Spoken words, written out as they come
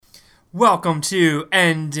Welcome to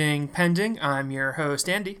Ending Pending. I'm your host,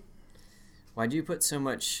 Andy. Why do you put so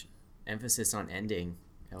much emphasis on ending?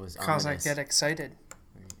 That was Because I ominous. get excited.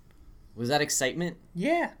 Was that excitement?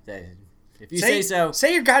 Yeah. If you say so.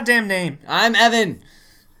 Say your goddamn name. I'm Evan.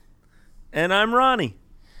 And I'm Ronnie.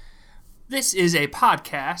 This is a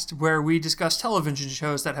podcast where we discuss television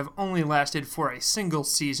shows that have only lasted for a single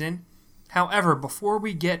season. However, before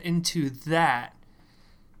we get into that,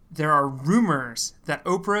 there are rumors that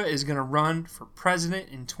Oprah is going to run for president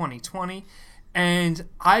in 2020, and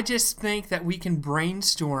I just think that we can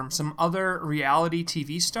brainstorm some other reality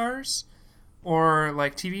TV stars or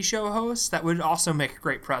like TV show hosts that would also make a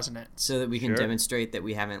great president. So that we can demonstrate that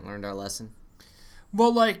we haven't learned our lesson.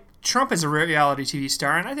 Well, like, Trump is a reality TV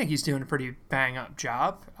star, and I think he's doing a pretty bang-up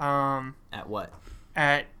job. At what?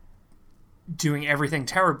 At doing everything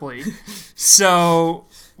terribly. So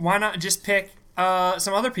why not just pick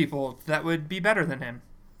some other people that would be better than him?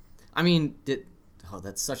 I mean,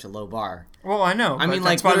 that's such a low bar. Well, I know. I mean,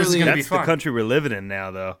 that's like, why this is literally, going to be That's fun. the country we're living in now,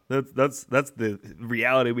 though. That's the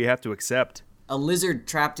reality we have to accept. A lizard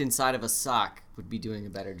trapped inside of a sock would be doing a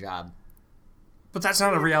better job. But that's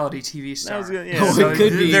not a reality TV star. Yeah. Oh, So it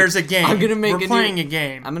could be. There's a game. I'm gonna make We're playing a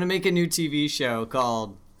game. I'm gonna make a new TV show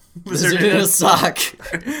called Lizard Lizard in a Sock.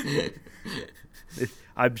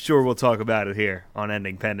 I'm sure we'll talk about it here on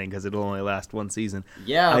Ending Pending because it'll only last one season.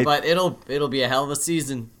 Yeah, but it'll be a hell of a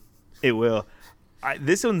season. It will.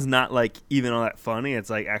 This one's not like even all that funny. It's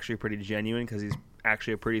like actually pretty genuine because he's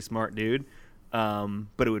actually a pretty smart dude.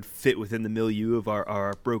 But it would fit within the milieu of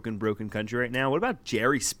our broken country right now. What about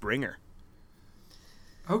Jerry Springer?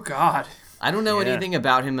 Oh, God. I don't know Yeah. anything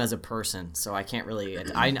about him as a person, so I can't really.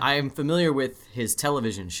 I am familiar with his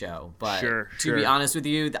television show, but Sure. to be honest with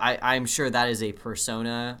you, I'm sure that is a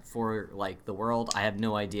persona for like the world. I have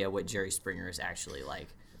no idea what Jerry Springer is actually like.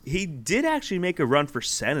 He did actually make a run for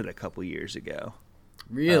Senate a couple years ago.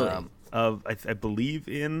 Really? I believe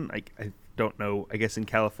in I don't know. I guess in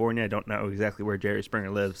California. I don't know exactly where Jerry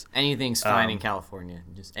Springer lives. Anything's fine in California.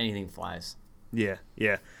 Just anything flies. Yeah.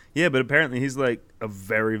 But apparently he's like a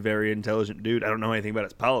very, very intelligent dude. I don't know anything about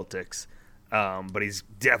his politics, but he's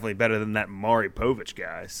definitely better than that Maury Povich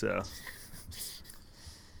guy. So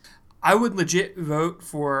I would legit vote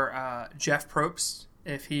for Jeff Probst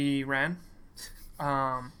if he ran.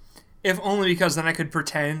 If only because then I could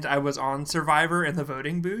pretend I was on Survivor in the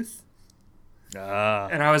voting booth.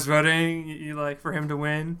 And I was voting for him to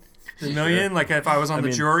win the million, like if I was on the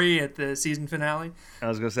jury at the season finale. I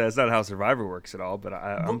was gonna say that's not how Survivor works at all. But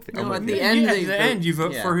I'm at with the you. end, At the end, you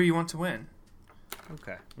vote yeah. for who you want to win.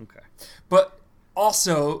 Okay. But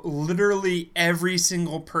also, literally every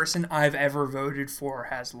single person I've ever voted for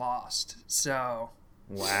has lost. So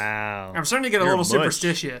Wow. I'm starting to get a You're little mush.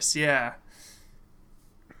 superstitious. Yeah.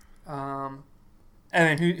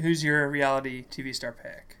 Evan, who's your reality TV star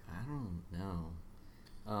pick? I don't know.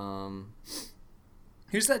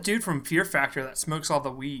 Who's that dude from Fear Factor that smokes all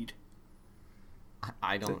the weed?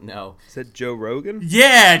 I don't know. Is that Joe Rogan?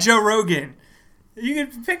 Yeah, Joe Rogan. You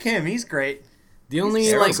can pick him. He's great. The only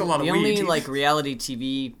smokes a lot of weed. reality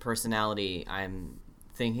TV personality I'm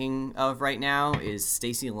thinking of right now is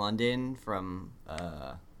Stacey London from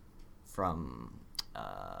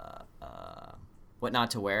What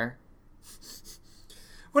Not to Wear.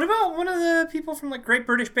 What about one of the people from like Great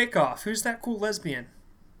British Bake Off? Who's that cool lesbian?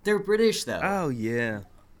 They're British though. Oh yeah.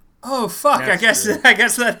 Oh fuck! That's true. I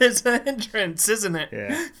guess that is an entrance, isn't it?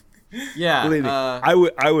 Yeah. Yeah. Believe me, I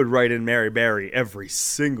would write in Mary Berry every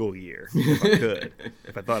single year if I could,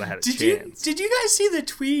 if I thought I had a chance. Did you guys see the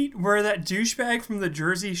tweet where that douchebag from the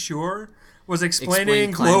Jersey Shore was explaining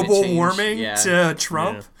Explain climate global change, warming yeah. to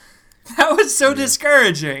Trump? That was so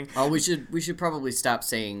discouraging. Oh, we should probably stop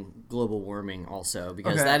saying global warming also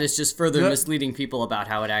because Okay. that is just further misleading people about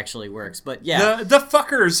how it actually works. But yeah, The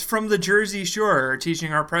fuckers from the Jersey Shore are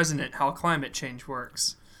teaching our president how climate change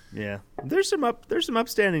works. Yeah, there's some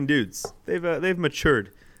upstanding dudes. They've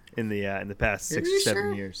matured in the past 6 you or 7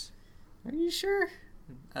 sure? years. are you sure?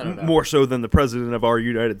 I don't know. More so than the president of our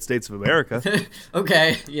United States of America.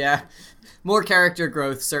 Okay, yeah, more character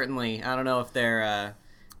growth certainly. I don't know if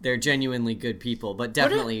they're genuinely good people, but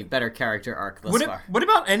definitely better character arc thus far. What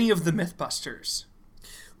about any of the Mythbusters?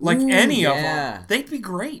 Like Ooh, any of yeah. them, they'd be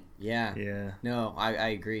great. Yeah. Yeah. No, I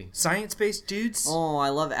agree. Science-based dudes. Oh, I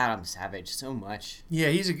love Adam Savage so much. Yeah,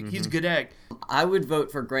 he's a good egg. I would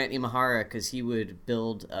vote for Grant Imahara because he would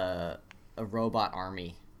build a robot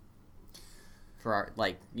army for our,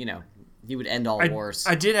 he would end all wars.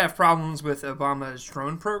 I did have problems with Obama's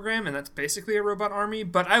drone program, and that's basically a robot army,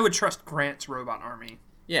 but I would trust Grant's robot army.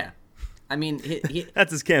 Yeah. I mean,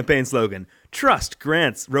 That's his campaign slogan. Trust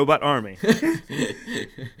Grant's robot army.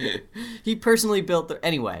 He personally built the...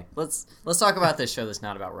 Anyway, let's talk about this show that's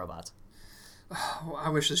not about robots. Oh, I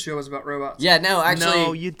wish the show was about robots. Yeah, no, actually...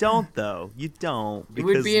 No, you don't, though. You don't.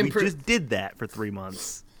 Because we just did that for 3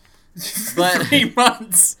 months. But 3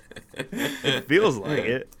 months. It feels like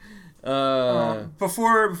it.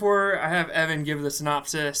 Before I have Evan give the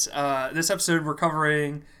synopsis, this episode we're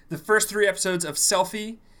covering the first 3 episodes of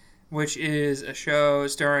Selfie, which is a show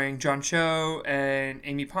starring John Cho and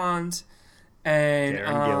Amy Pond, and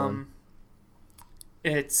Karen Gillan.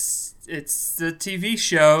 It's the TV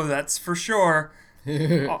show, that's for sure.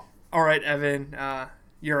 All right, Evan,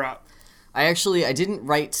 you're up. I didn't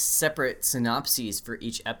write separate synopses for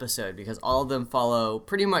each episode because all of them follow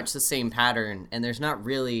pretty much the same pattern, and there's not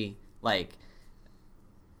really like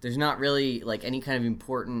any kind of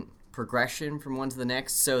important progression from one to the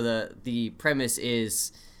next. So the premise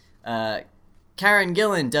is Karen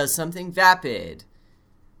Gillan does something vapid.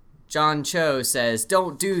 John Cho says,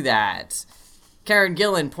 "Don't do that." Karen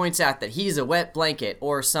Gillan points out that he's a wet blanket,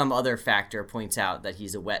 or some other factor points out that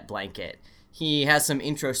he's a wet blanket. He has some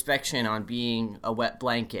introspection on being a wet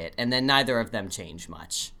blanket, and then neither of them change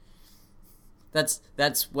much. That's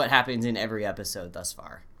what happens in every episode thus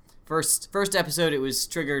far. First episode, it was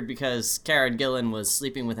triggered because Karen Gillan was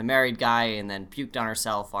sleeping with a married guy and then puked on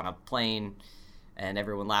herself on a plane, and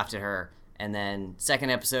everyone laughed at her. And then second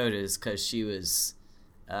episode is because she was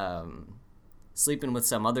sleeping with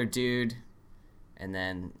some other dude. And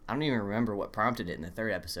then I don't even remember what prompted it in the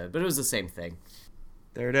third episode, but it was the same thing.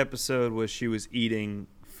 Third episode was she was eating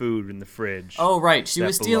food in the fridge. Oh, right. She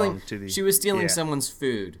was stealing yeah. someone's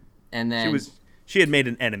food. And then she had made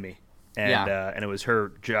an enemy. And yeah. And it was her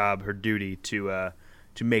job, her duty to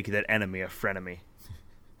make that enemy a frenemy.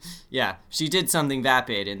 Yeah, she did something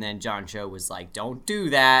vapid, and then John Cho was like, "Don't do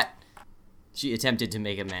that." She attempted to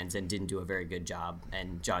make amends and didn't do a very good job,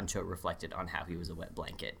 and John Cho reflected on how he was a wet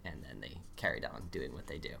blanket, and then they carried on doing what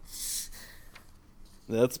they do.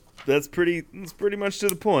 That's pretty much to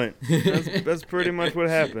the point. That's pretty much what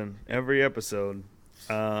happened every episode.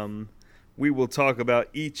 We will talk about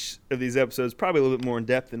each of these episodes probably a little bit more in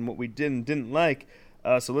depth than what we did and didn't like.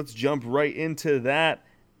 So let's jump right into that.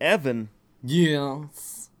 Evan.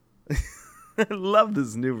 Yes. I love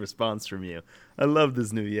this new response from you. I love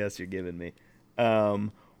this new yes you're giving me.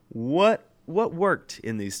 What worked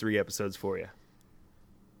in these 3 episodes for you?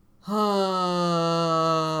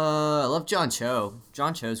 I love John Cho.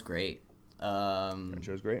 John Cho's great. John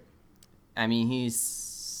Cho's great. I mean,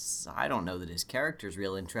 I don't know that his character's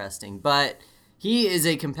real interesting, but he is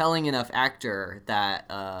a compelling enough actor that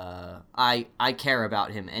I care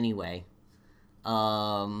about him anyway.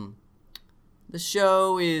 The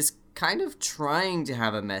show is kind of trying to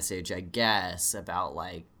have a message, I guess, about,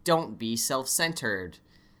 like, don't be self-centered,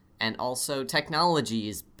 and also technology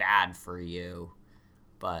is bad for you,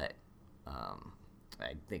 but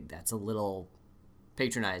I think that's a little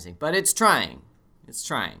patronizing, but it's trying.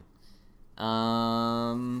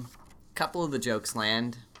 Couple of the jokes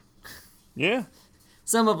land. Yeah.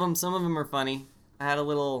 Some of them are funny. I had a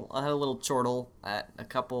little chortle at a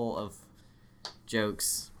couple of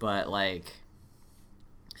jokes, but like,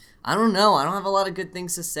 I don't know. I don't have a lot of good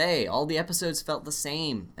things to say. All the episodes felt the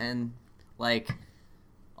same, and like,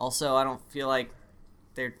 also I don't feel like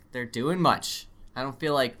they're doing much. I don't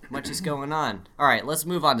feel like much is going on. All right, let's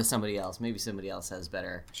move on to somebody else. Maybe somebody else has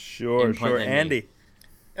better. Sure. Andy.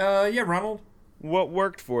 Yeah, Ronald. What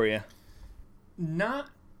worked for you?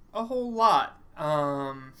 Not a whole lot.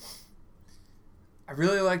 I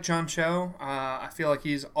really like John Cho. I feel like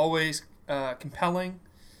he's always compelling.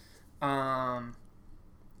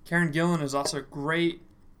 Karen Gillan is also great.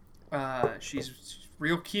 She's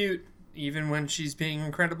real cute, even when she's being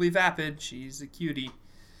incredibly vapid. She's a cutie.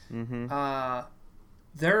 Mm-hmm.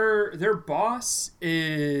 Their boss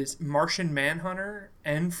is Martian Manhunter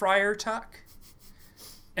and Friar Tuck,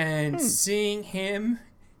 and seeing him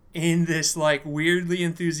in this like weirdly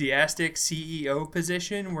enthusiastic CEO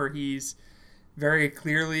position where he's very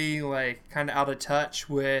clearly like kind of out of touch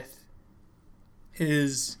with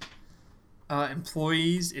his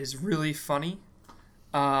employees is really funny.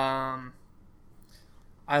 I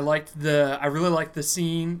really liked the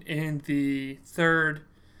scene in the third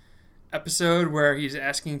episode where he's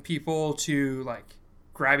asking people to like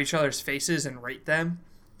grab each other's faces and rate them.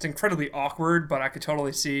 It's incredibly awkward, but I could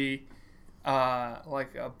totally see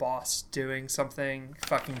like a boss doing something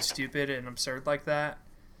fucking stupid and absurd like that.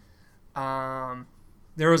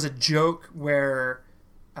 There was a joke where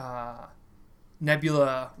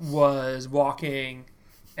Nebula was walking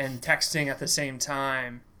and texting at the same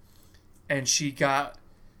time, and she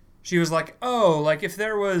was like, oh, like if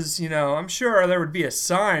there was, I'm sure there would be a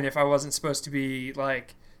sign if I wasn't supposed to be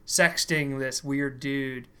like sexting this weird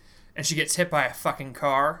dude, and she gets hit by a fucking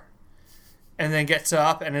car, and then gets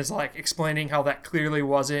up and is like explaining how that clearly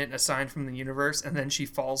wasn't a sign from the universe, and then she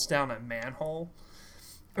falls down a manhole.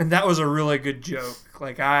 And that was a really good joke.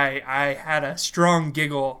 Like, I had a strong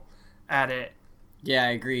giggle at it. Yeah,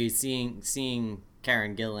 I agree. Seeing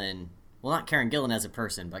Karen Gillan, well, not Karen Gillan as a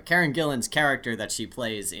person, but Karen Gillan's character that she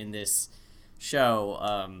plays in this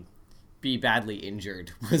show, be badly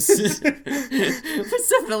injured was was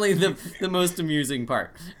definitely the most amusing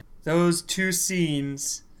part. Those two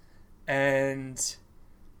scenes and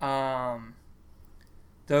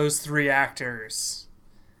those three actors.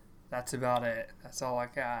 That's about it. That's all I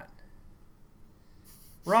got.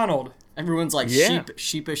 Ronald. Everyone's like Yeah.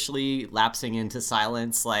 sheepishly lapsing into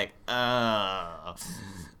silence, like, Ronald,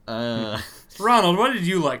 what did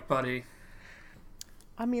you like, buddy?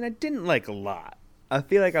 I mean, I didn't like a lot. I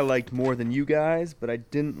feel like I liked more than you guys, but I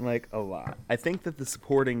didn't like a lot. I think that the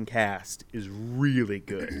supporting cast is really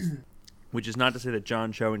good, which is not to say that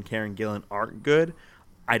John Cho and Karen Gillan aren't good.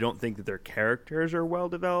 I don't think that their characters are well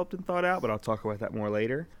developed and thought out, but I'll talk about that more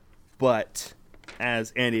later. But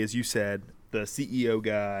as Andy, as you said, the CEO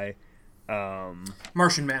guy,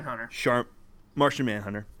 Martian Manhunter. Martian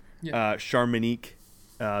Manhunter, Yeah. Charmonique,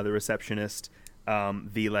 the receptionist,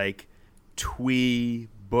 the like twee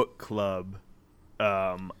book club.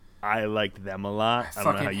 I liked them a lot. I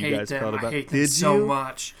don't know how you guys felt about it. I hate them so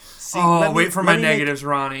much. See, wait for my negatives,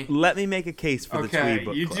 Ronnie. Let me make a case for the twee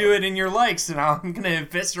book you club. do it in your likes, and I'm going to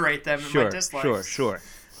eviscerate them in my dislikes. Sure.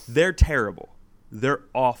 They're terrible. They're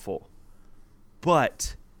awful.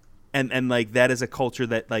 But and like that is a culture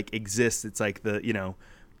that like exists. It's like the, you know,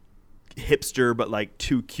 hipster, but like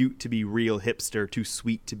too cute to be real hipster, too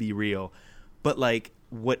sweet to be real. But like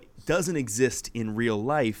what doesn't exist in real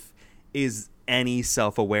life is any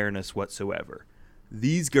self-awareness whatsoever.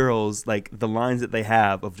 These girls, like the lines that they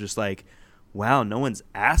have of just like, wow, no one's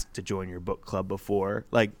asked to join your book club before.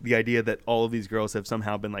 Like the idea that all of these girls have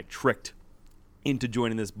somehow been like tricked into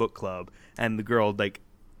joining this book club, and the girl like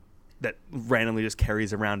that randomly just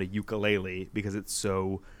carries around a ukulele because it's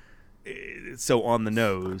so on the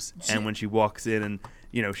nose. And when she walks in and,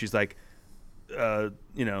 you know, she's like,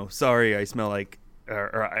 you know, sorry, I smell like,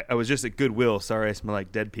 or I was just at Goodwill, sorry, I smell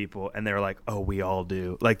like dead people. And they're like, oh, we all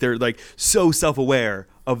do. Like they're like so self-aware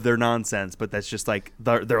of their nonsense, but that's just like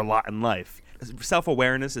their lot in life.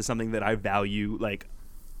 Self-awareness is something that I value like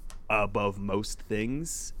above most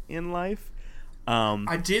things in life.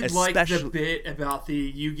 I did like the bit about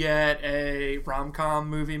you get a rom-com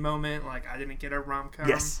movie moment. Like, I didn't get a rom-com.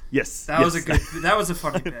 Yes. That was a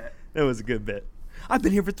funny bit. That was a good bit. I've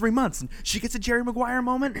been here for 3 months and she gets a Jerry Maguire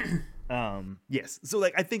moment. Yes. So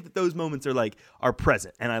like, I think that those moments are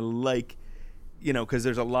present, and I like, you know, because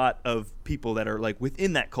there's a lot of people that are like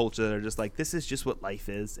within that culture that are just like, this is just what life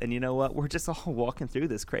is, and you know what, we're just all walking through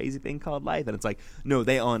this crazy thing called life. And it's like, no,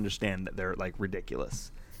 they all understand that they're like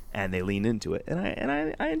ridiculous, and they lean into it, and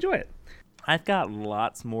I enjoy it. I've got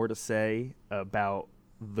lots more to say about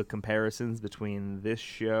the comparisons between this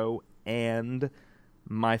show and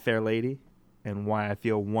My Fair Lady, and why I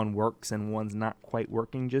feel one works and one's not quite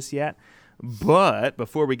working just yet. But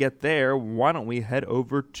before we get there, why don't we head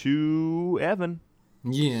over to Evan?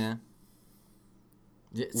 Yeah.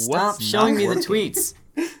 Stop showing me the tweets.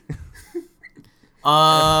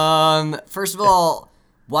 First of all,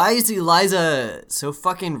 why is Eliza so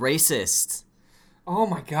fucking racist? Oh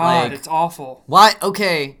my god, Like, it's awful. Why?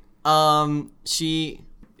 Okay.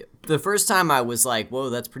 The first time I was like,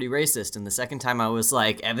 whoa, that's pretty racist. And the second time I was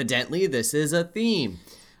like, evidently this is a theme.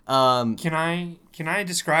 Can I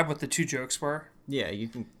describe what the two jokes were? Yeah, you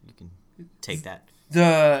can take that.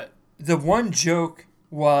 The one joke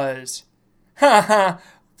was, haha,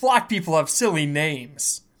 black people have silly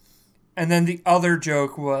names. And then the other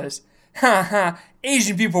joke was, haha,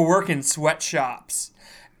 Asian people work in sweatshops.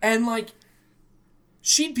 And like,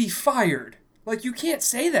 she'd be fired. Like, you can't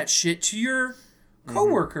say that shit to your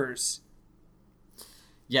coworkers.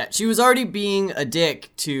 Yeah, she was already being a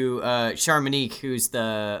dick to Charmonique, who's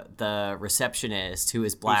the receptionist, who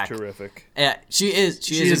is black. Who's terrific. Yeah, she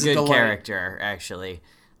is a good character, actually.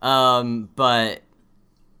 But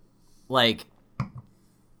like,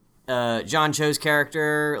 John Cho's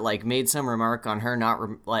character like made some remark on her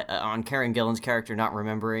on Karen Gillan's character not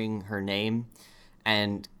remembering her name,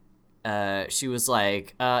 and she was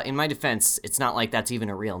like, in my defense, it's not like that's even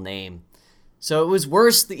a real name. So it was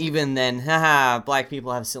worse even than, haha, black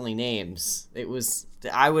people have silly names.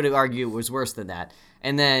 I would argue it was worse than that.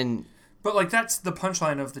 And then... But, like, that's the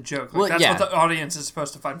punchline of the joke. Like, that's what the audience is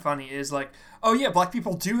supposed to find funny, is like, oh yeah, black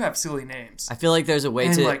people do have silly names. I feel like there's a way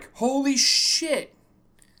and to... like, holy shit.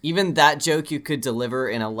 even that joke you could deliver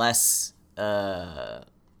in a less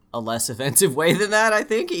offensive way than that, I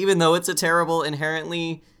think, even though it's a terrible,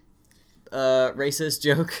 inherently racist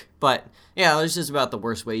joke. But yeah, it was just about the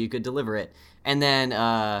worst way you could deliver it. And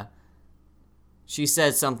then she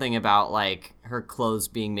says something about like her clothes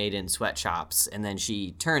being made in sweatshops, and then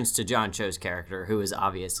she turns to John Cho's character, who is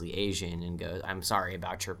obviously Asian, and goes, "I'm sorry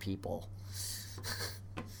about your people."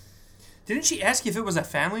 Didn't she ask if it was a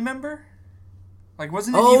family member? Like,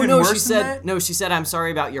 wasn't it even no, worse she than said that? no, she said, "I'm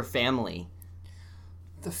sorry about your family."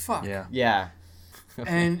 The fuck? Yeah. Yeah.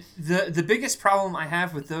 And the biggest problem I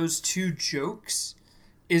have with those two jokes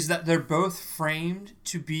is that they're both framed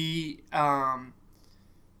to be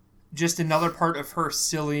just another part of her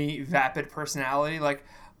silly, vapid personality. Like,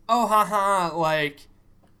 oh, haha, like,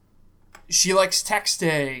 she likes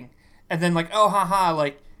texting. And then, like, oh, haha,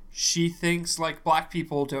 like, she thinks, like, black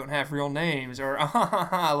people don't have real names. Or, ah, ha, ha,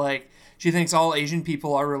 ha, like, she thinks all Asian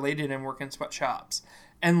people are related and work in sweatshops.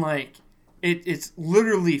 And, like, it's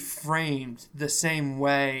literally framed the same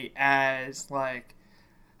way as, like,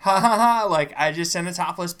 ha, ha, ha, like, I just sent a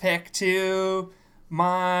topless pic to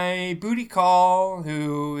my booty call,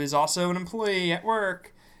 who is also an employee at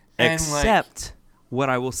work. And Except, what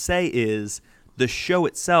I will say is, the show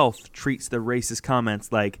itself treats the racist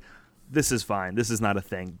comments like, this is fine, this is not a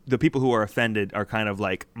thing. The people who are offended are kind of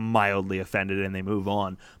like mildly offended and they move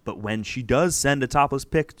on. But when she does send a topless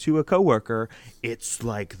pic to a coworker, it's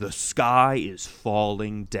like the sky is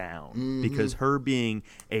falling down. Because her being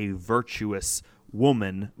a virtuous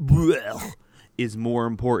woman is more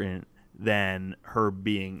important than her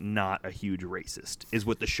being not a huge racist, is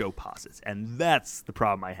what the show posits. And that's the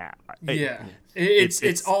problem I have. yeah,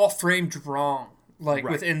 it's all framed wrong, like,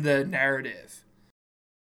 Right. within the narrative.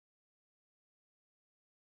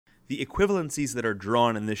 The equivalencies that are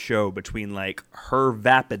drawn in this show between, like, her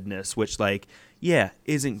vapidness, which, like, yeah,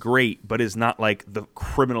 isn't great, but is not, like, the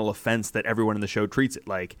criminal offense that everyone in the show treats it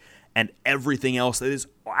like, and everything else that is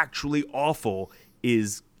actually awful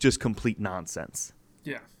is just complete nonsense.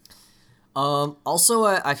 Yeah. Also,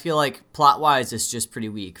 I feel like plot-wise, it's just pretty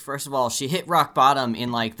weak. First of all, she hit rock bottom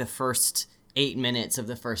in, like, the first 8 minutes of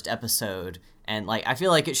the first episode. And, like, I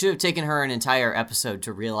feel like it should have taken her an entire episode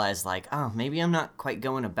to realize, like, oh, maybe I'm not quite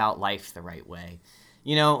going about life the right way.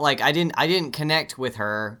 You know, like, I didn't connect with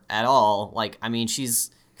her at all. Like, I mean,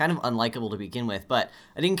 she's kind of unlikable to begin with, but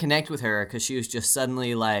I didn't connect with her because she was just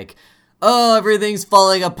suddenly like, oh, everything's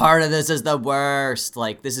falling apart and this is the worst.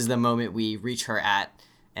 Like, this is the moment we reach her at.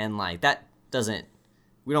 And, like,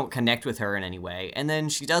 we don't connect with her in any way. And then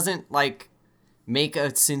she doesn't, like, make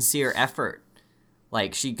a sincere effort.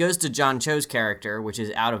 Like, she goes to John Cho's character, which is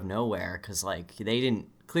out of nowhere, because, like, they didn't,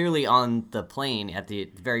 clearly on the plane at the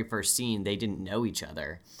very first scene, they didn't know each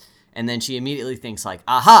other. And then she immediately thinks, like,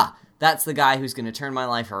 aha, that's the guy who's going to turn my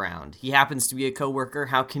life around. He happens to be a coworker,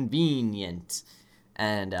 how convenient.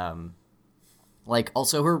 And, like,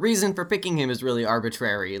 also her reason for picking him is really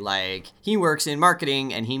arbitrary. Like, he works in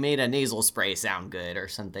marketing and he made a nasal spray sound good or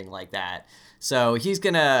something like that. So he's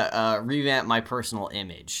going to revamp my personal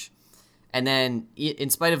image. And then, in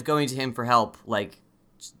spite of going to him for help, like,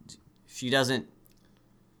 she doesn't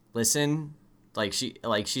listen. Like,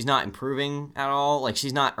 she's not improving at all. Like,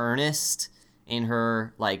 she's not earnest in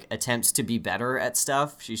her, like, attempts to be better at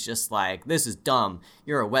stuff. She's just like, this is dumb.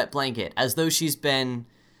 You're a wet blanket. As though she's been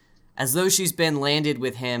landed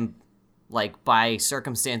with him, like, by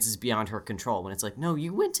circumstances beyond her control. When it's like, no,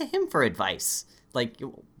 you went to him for advice. Like,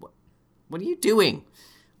 what are you doing?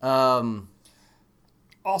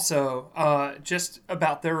 Also, just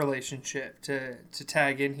about their relationship, to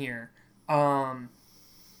tag in here,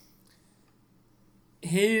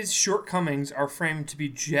 his shortcomings are framed to be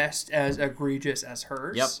just as egregious as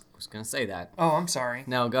hers. Yep, I was gonna say that. Oh, I'm sorry.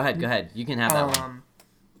 No, go ahead. You can have that one.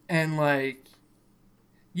 And, like,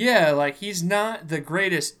 yeah, like, he's not the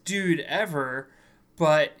greatest dude ever,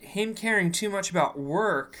 but him caring too much about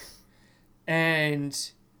work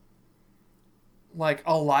and, like,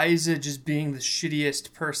 Eliza just being the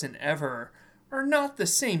shittiest person ever are not the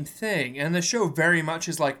same thing. And the show very much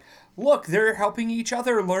is like, look, they're helping each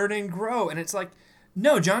other learn and grow. And it's like,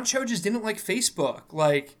 no, John Cho just didn't like Facebook.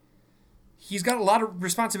 Like, he's got a lot of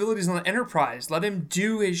responsibilities on the Enterprise. Let him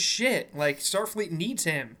do his shit. Like, Starfleet needs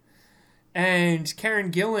him. And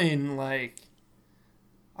Karen Gillan, like,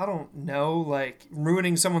 I don't know, like,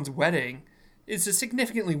 ruining someone's wedding is a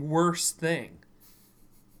significantly worse thing.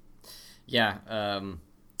 Yeah,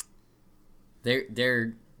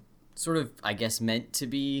 they're sort of, I guess, meant to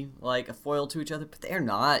be, like, a foil to each other, but they're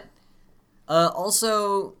not.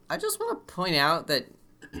 Also, I just want to point out that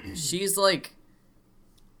she's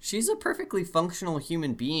a perfectly functional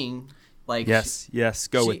human being. Like yes,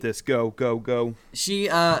 go with this, go.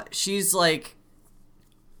 She's like,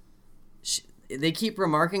 they keep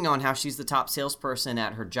remarking on how she's the top salesperson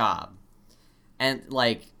at her job, and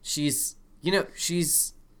like she's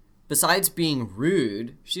besides being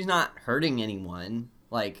rude, she's not hurting anyone.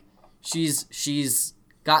 Like she's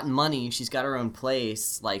gotten money, she's got her own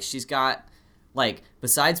place, like she's got, like,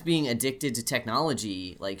 besides being addicted to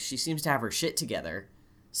technology, like she seems to have her shit together.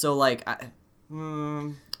 So like I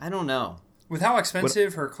don't know. With how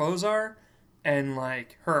expensive her clothes are and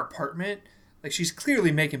like her apartment, like she's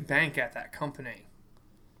clearly making bank at that company.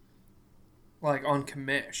 Like on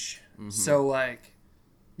commish. Mm-hmm. So like,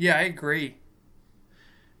 yeah, I agree.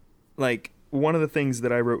 Like, one of the things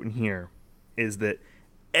that I wrote in here is that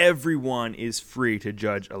everyone is free to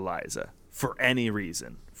judge Eliza for any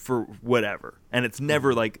reason, for whatever. And it's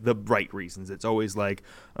never like the right reasons. It's always like,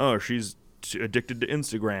 oh, she's addicted to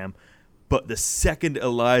Instagram. But the second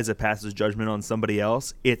Eliza passes judgment on somebody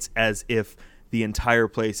else, it's as if the entire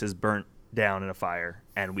place is burnt down in a fire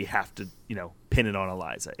and we have to, pin it on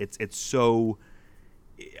Eliza. It's so,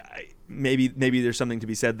 maybe there's something to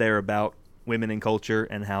be said there about women in culture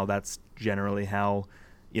and how that's generally how,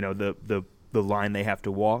 the line they have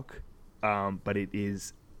to walk. But it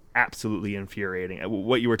is absolutely infuriating.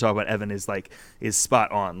 What you were talking about, Evan, is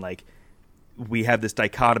spot on. Like, we have this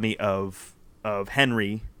dichotomy of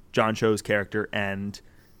Henry, John Cho's character, and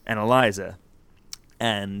Eliza,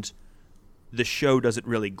 and the show doesn't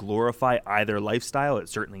really glorify either lifestyle. It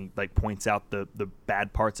certainly like points out the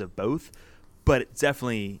bad parts of both, but it's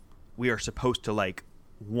definitely, we are supposed to like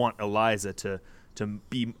want Eliza to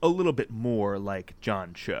be a little bit more like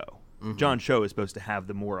John Cho. Mm-hmm. John Cho is supposed to have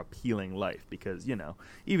the more appealing life because,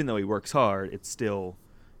 even though he works hard, it's still,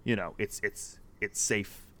 it's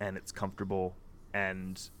safe and it's comfortable.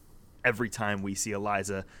 And every time we see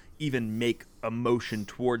Eliza even make a motion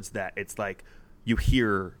towards that, it's like you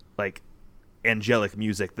hear like angelic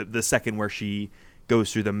music. The second where she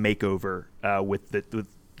goes through the makeover with the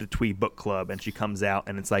Twee Book Club, and she comes out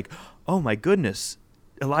and it's like, oh my goodness,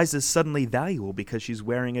 Eliza's suddenly valuable because she's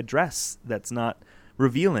wearing a dress that's not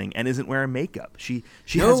revealing and isn't wearing makeup. She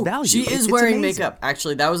has value. She is wearing makeup.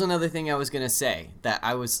 Actually, that was another thing I was gonna say, that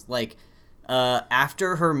I was like,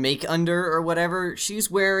 after her make under or whatever,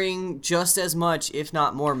 she's wearing just as much, if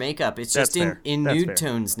not more, makeup. It's just in nude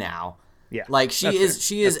tones now. Yeah, like she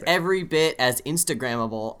is every bit as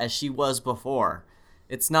Instagrammable as she was before.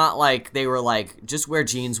 It's not like they were like, just wear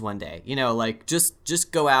jeans one day, like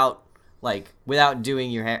just go out like without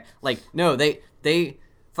doing your hair. Like, no, they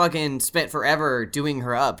fucking spent forever doing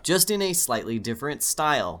her up just in a slightly different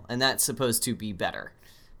style, and that's supposed to be better.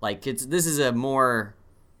 Like, this is a more,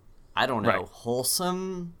 I don't know, right,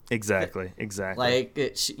 wholesome. Exactly. Like,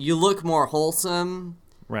 you look more wholesome.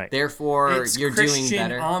 Right. Therefore, you're doing better. It's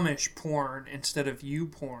Christian Amish porn instead of you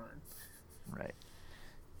porn. Right.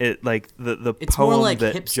 It like the it's poem more like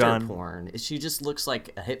that hipster John porn. She just looks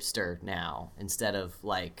like a hipster now instead of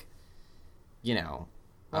like, Well,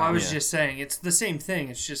 I was just saying it's the same thing.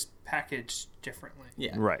 It's just packaged differently.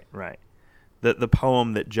 Yeah. Right. The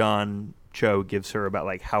poem that John Cho gives her about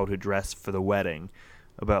like how to dress for the wedding,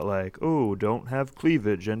 about like, oh, don't have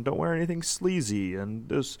cleavage and don't wear anything sleazy and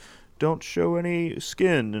just don't show any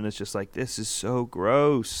skin, and it's just like, this is so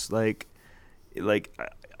gross. Like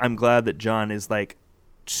I'm glad that John is like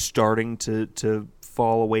starting to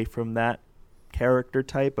fall away from that character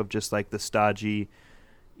type of just like the stodgy,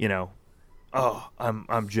 oh,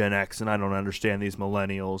 I'm Gen X and I don't understand these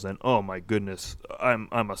millennials, and oh my goodness, I'm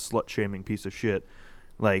a slut shaming piece of shit.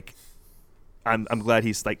 Like, I'm glad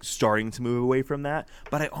he's like starting to move away from that,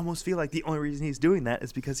 but I almost feel like the only reason he's doing that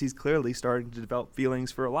is because he's clearly starting to develop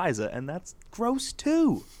feelings for Eliza, and that's gross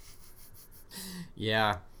too.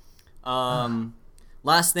 Yeah.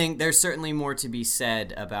 Last thing, there's certainly more to be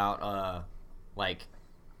said about like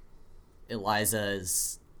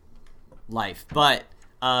Eliza's life, but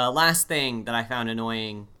last thing that I found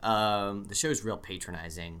annoying, the show's real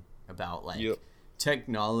patronizing about like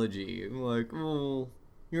technology. Like, oh,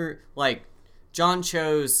 you're like, John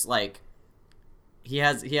Cho's like, he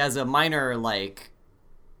has a minor like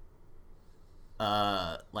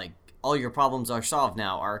all your problems are solved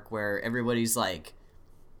now arc where everyone's like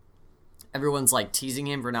teasing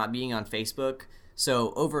him for not being on Facebook.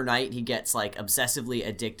 So overnight he gets like obsessively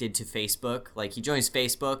addicted to Facebook. Like, he joins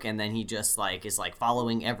Facebook and then he just like is like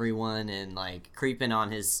following everyone and like creeping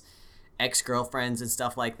on his ex-girlfriends and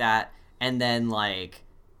stuff like that. And then like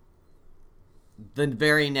the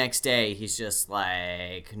very next day he's just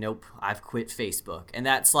like, nope, I've quit Facebook. And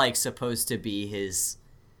that's like supposed to be his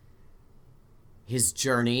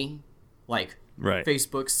journey. Like, right.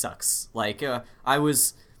 Facebook sucks. Like, I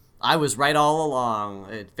was I was right all along.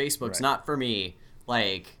 Facebook's Right. not for me.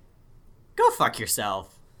 Like, go fuck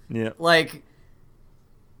yourself. Yeah. Like,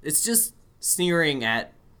 it's just sneering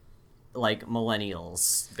at, like,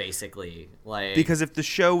 millennials, basically. Like, Because if the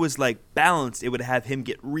show was like balanced, it would have him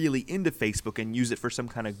get really into Facebook and use it for some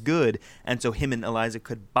kind of good, and so him and Eliza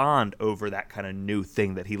could bond over that kind of new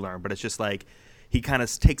thing that he learned. But it's just like he kind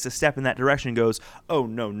of takes a step in that direction and goes, "Oh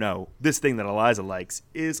no, this thing that Eliza likes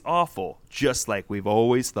is awful, just like we've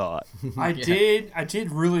always thought." I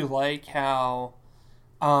did really like how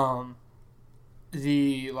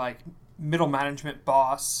the like middle management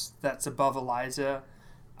boss that's above Eliza,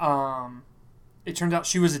 it turned out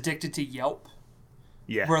she was addicted to Yelp,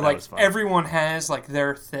 Yeah, where that like was fun. everyone has like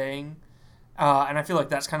their thing, and I feel like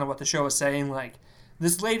that's kind of what the show is saying. Like,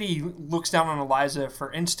 this lady looks down on Eliza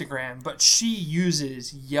for Instagram, but she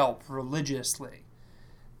uses Yelp religiously,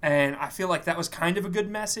 and I feel like that was kind of a good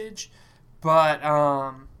message. But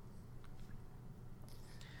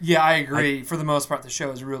yeah, I agree. For the most part, the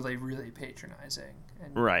show is really, really patronizing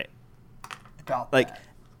and Right. about Like, that.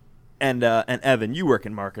 and Evan, you work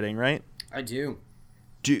in marketing, right? I do.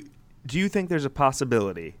 Do you think there's a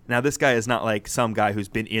possibility? Now, this guy is not like some guy who's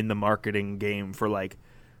been in the marketing game for like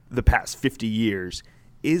the past 50 years.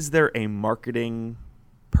 Is there a marketing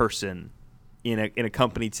person in a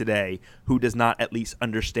company today who does not at least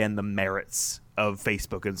understand the merits of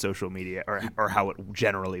Facebook and social media, or how it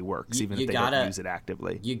generally works, even if they don't use it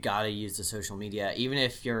actively? You gotta use the social media, even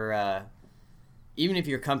if your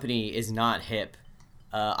company is not hip.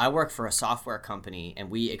 I work for a software company,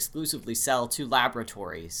 and we exclusively sell to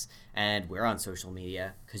laboratories, and we're on social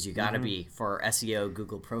media because you gotta be for SEO,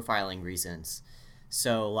 Google profiling reasons.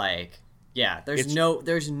 So, like, yeah, there's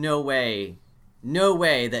no way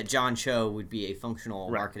that John Cho would be a functional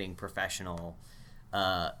marketing professional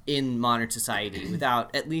in modern society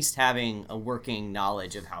without at least having a working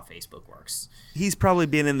knowledge of how Facebook works. He's probably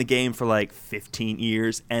been in the game for like 15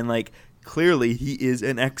 years, and like clearly he is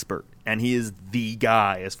an expert, and he is the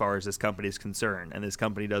guy as far as this company is concerned, and this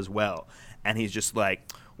company does well. And he's just like,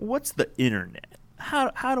 what's the internet?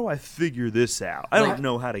 How do I figure this out? I don't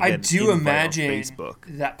know how to get I an do invite on imagine Facebook.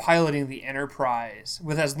 that piloting the Enterprise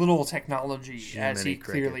with as little technology as many he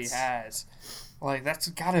clearly crickets. has, like, that's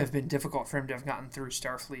got to have been difficult for him to have gotten through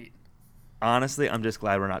Starfleet. Honestly, I'm just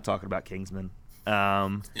glad we're not talking about Kingsman.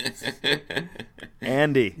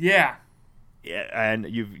 Andy, Yeah. yeah, and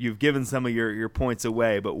you've given some of your points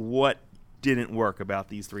away, but what didn't work about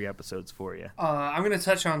these 3 episodes for you? I'm going to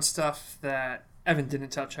touch on stuff that Evan didn't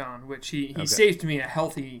touch on, which he Okay. saved me a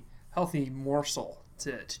healthy morsel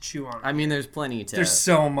to chew on. I mean, there's plenty to. There's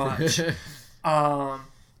so much.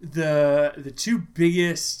 The two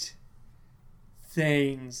biggest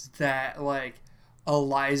things that like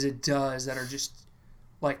Eliza does that are just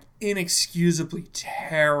like inexcusably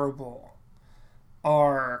terrible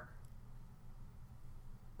are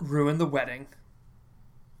ruin the wedding.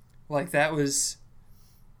 Like, that was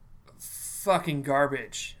fucking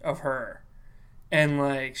garbage of her. And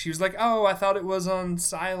like, she was like, "Oh, I thought it was on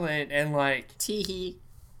silent," and like, Teehee.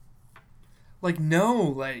 like, no,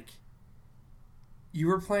 like, you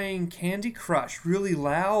were playing Candy Crush really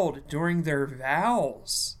loud during their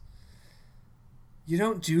vows. You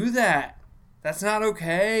don't do that. That's not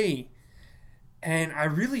okay. And I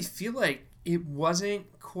really feel like it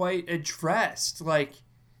wasn't quite addressed. Like,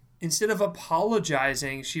 instead of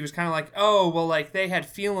apologizing, she was kind of like, "Oh, well, like, they had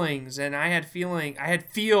feelings, and I had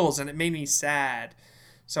feels, and it made me sad.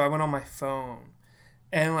 So I went on my phone."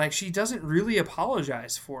 And like, she doesn't really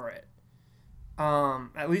apologize for it.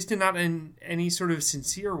 At least not in any sort of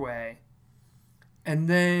sincere way. And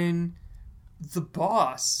then the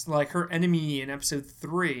boss, like her enemy in episode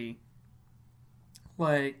 3,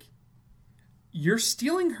 like, you're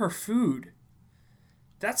stealing her food.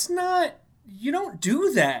 That's not, you don't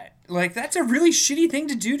do that. Like, that's a really shitty thing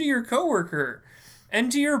to do to your coworker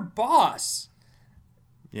and to your boss.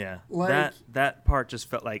 Yeah, Like- that part just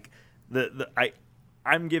felt like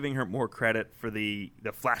I'm giving her more credit for the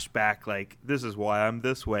flashback, like, this is why I'm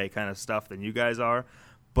this way kind of stuff than you guys are,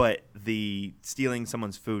 but the stealing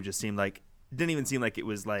someone's food just didn't even seem like it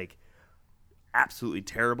was like absolutely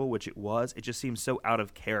terrible, which it was. It just seemed so out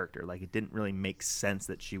of character, like it didn't really make sense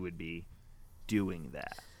that she would be doing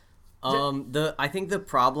that. I think the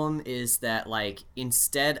problem is that, like,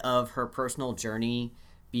 instead of her personal journey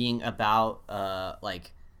being about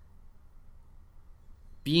like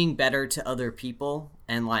being better to other people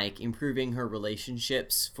and like improving her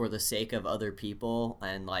relationships for the sake of other people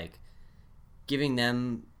and like giving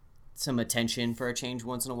them some attention for a change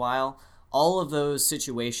once in a while, all of those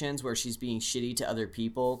situations where she's being shitty to other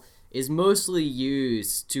people is mostly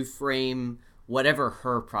used to frame whatever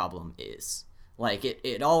her problem is. Like,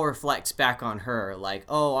 it all reflects back on her, like,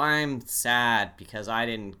 oh, I'm sad because I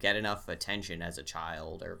didn't get enough attention as a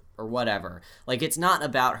child, or whatever. Like, it's not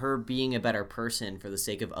about her being a better person for the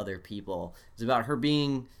sake of other people. It's about her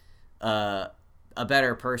being a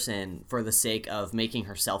better person for the sake of making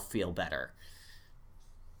herself feel better.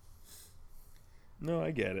 No, I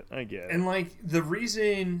get it. And, like, the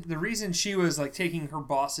reason she was, like, taking her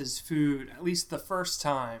boss's food, at least the first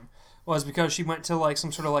time, was because she went to, like,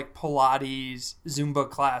 some sort of, like, Pilates Zumba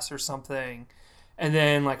class or something, and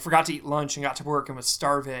then, like, forgot to eat lunch and got to work and was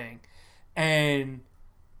starving. And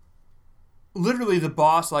literally the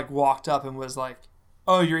boss, like, walked up and was like,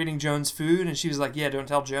 oh, you're eating Joan's food? And she was like, yeah, don't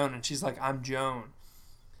tell Joan. And she's like, I'm Joan.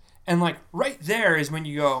 And, like, right there is when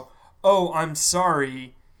you go, oh, I'm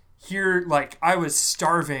sorry. Here, like, I was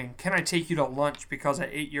starving. Can I take you to lunch because I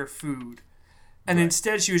ate your food? And Right.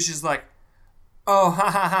 instead she was just like, oh, ha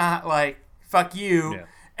ha ha, like, fuck you. Yeah.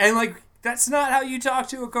 And, like, that's not how you talk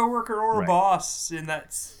to a coworker or a Right. boss. And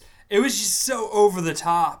it was just so over the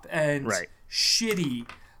top and Right. shitty.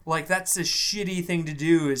 Like, that's a shitty thing to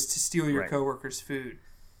do, is to steal your Right. coworker's food.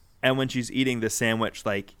 And when she's eating the sandwich,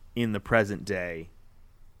 like, in the present day,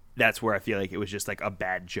 that's where I feel like it was just, like, a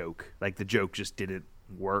bad joke. Like, the joke just didn't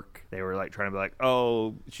work. They were, like, trying to be like,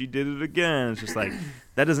 oh, she did it again. It's just like,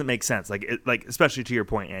 that doesn't make sense. Like, especially to your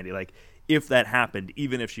point, Andy, like, if that happened,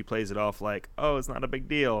 even if she plays it off like, oh, it's not a big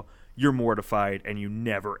deal, you're mortified, and you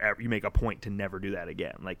never ever, you make a point to never do that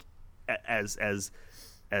again. Like, as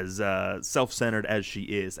self-centered as she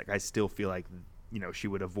is, like, I still feel like, you know, she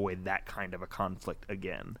would avoid that kind of a conflict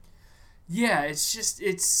again. Yeah, it's just,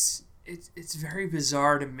 it's very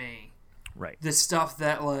bizarre to me. Right. The stuff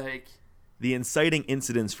that, like, The inciting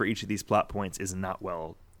incidents for each of these plot points is not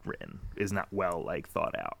well written, is not well, like,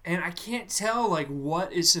 thought out. and I can't tell, like,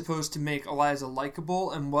 what is supposed to make Eliza likable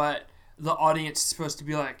and what the audience is supposed to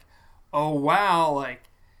be like, oh, wow, like,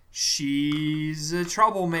 she's a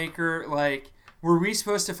troublemaker. Like, were we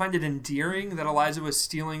supposed to find it endearing that Eliza was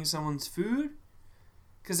stealing someone's food?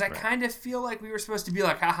 Because I Right. kind of feel like we were supposed to be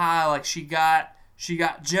like, haha, like, she got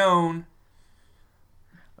Joan.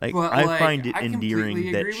 Like, But, I like, find it I completely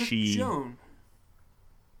endearing that agree with she... Joan.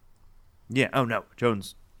 Yeah, oh no,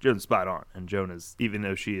 Joan's spot on, and Joan is, even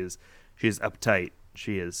though she is uptight,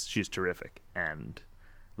 she's terrific. And,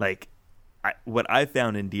 like, what I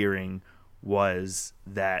found endearing was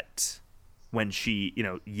that when she, you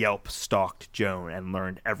know, Yelp stalked Joan and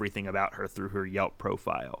learned everything about her through her Yelp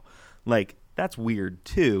profile. Like, that's weird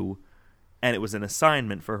too, and it was an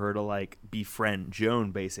assignment for her to, like, befriend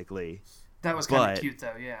Joan, basically. That was kind But- of cute,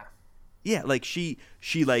 though, yeah. Yeah, like, she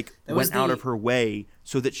like, That was went out the- of her way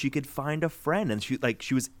so that she could find a friend, and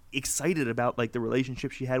she was excited about, like, the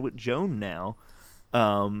relationship she had with Joan now.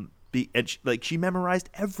 She memorized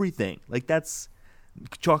everything. Like, that's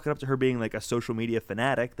chalk it up to her being, like, a social media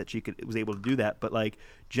fanatic, that she was able to do that. But, like,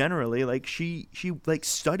 generally, like, she like,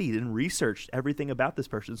 studied and researched everything about this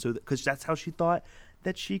person, so because that's how she thought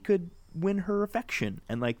that she could win her affection.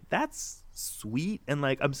 And, like, that's sweet, and,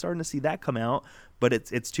 like, I'm starting to see that come out, but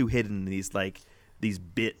it's too hidden in these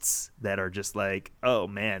bits that are just like, oh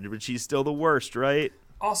man, but she's still the worst, right?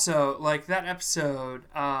 Also, like, that episode,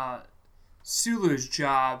 Sulu's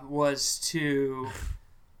job was to,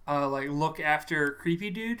 like, look after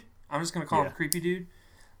Creepy Dude. I'm just going to call him Yeah. Creepy Dude.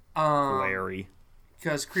 Larry.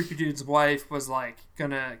 Because Creepy Dude's wife was, like,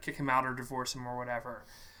 going to kick him out or divorce him or whatever.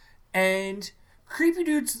 And Creepy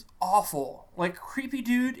Dude's awful. Like, Creepy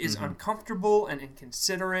Dude is uncomfortable and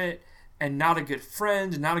inconsiderate and not a good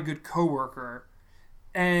friend, not a good coworker.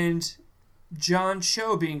 And John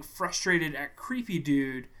Cho being frustrated at Creepy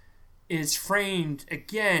Dude is framed,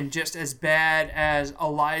 again, just as bad as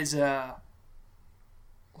Eliza,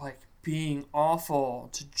 like, being awful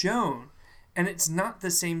to Joan. And it's not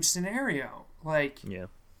the same scenario. Like, Yeah.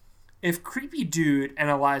 if Creepy Dude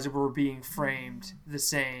and Eliza were being framed the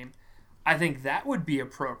same, I think that would be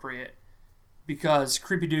appropriate, because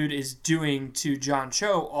Creepy Dude is doing to John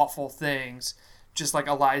Cho awful things, just like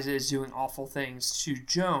Eliza is doing awful things to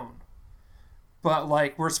Joan. But,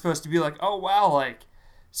 like, we're supposed to be like, oh, wow, like,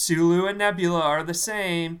 Sulu and Nebula are the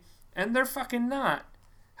same, and they're fucking not.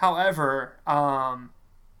 However,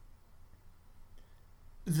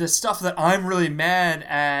 the stuff that I'm really mad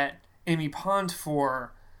at Amy Pond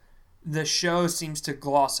for, the show seems to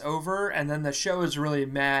gloss over, and then the show is really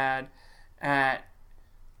mad at...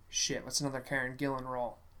 Shit, what's another Karen Gillan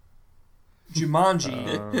role?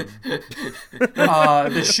 Jumanji.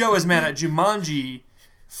 The show is mad at Jumanji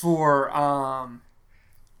for,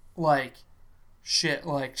 like, shit,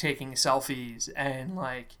 like, taking selfies and,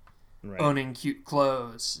 like, Right. owning cute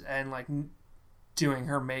clothes and, like, doing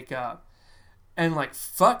her makeup. And, like,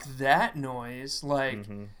 fuck that noise. Like,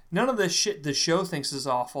 none of the shit the show thinks is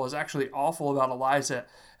awful is actually awful about Eliza.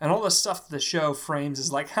 And all the stuff the show frames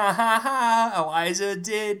is like, ha ha ha, Eliza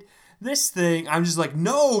did this thing. I'm just like,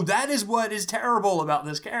 no, that is what is terrible about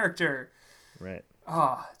this character. Right.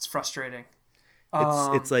 It's frustrating.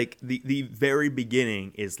 It's like the very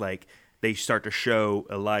beginning is like they start to show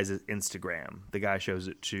Eliza's Instagram. The guy shows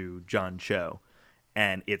it to John Cho.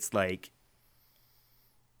 And it's like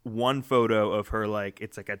one photo of her, like,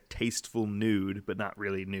 it's like a tasteful nude, but not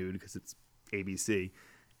really nude because it's ABC.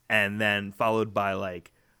 And then followed by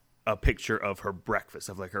like a picture of her breakfast,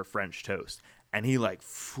 of like her French toast. And he like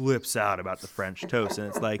flips out about the French toast. And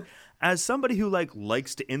it's like, as somebody who like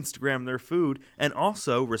likes to Instagram their food and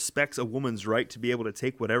also respects a woman's right to be able to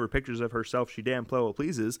take whatever pictures of herself she damn well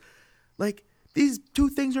pleases, like, these two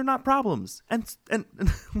things are not problems. And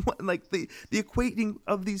like the equating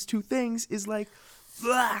of these two things is like,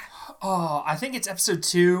 blah. Oh, I think it's episode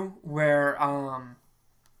 2 where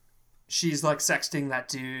she's like sexting that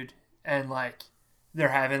dude and like they're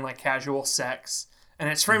having like casual sex. And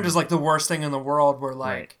it's framed as like the worst thing in the world where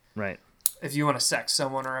like, right. If you want to sex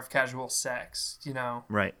someone or have casual sex, you know,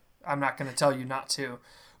 right. I'm not going to tell you not to.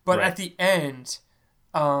 But at the end,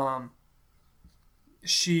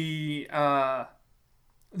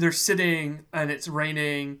 they're sitting and it's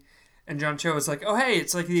raining and John Cho is like, oh, hey,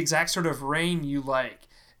 it's like the exact sort of rain you like.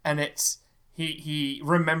 And it's, he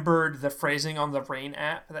remembered the phrasing on the Rain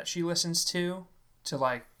app that she listens to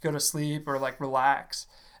like go to sleep or like relax.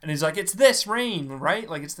 And he's like, it's this rain, right?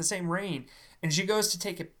 Like, it's the same rain. And she goes to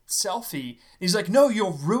take a selfie. And he's like, no,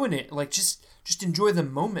 you'll ruin it. Like, just enjoy the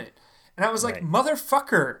moment. And I was like,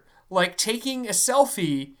 motherfucker, like, taking a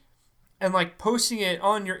selfie and, like, posting it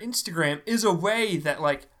on your Instagram is a way that,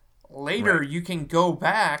 like, later you can go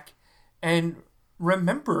back and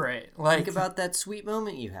remember it. Like, think about that sweet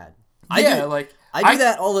moment you had. I do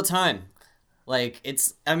that all the time. Like,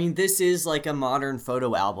 this is like a modern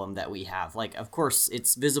photo album that we have. Like, of course,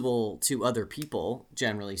 it's visible to other people,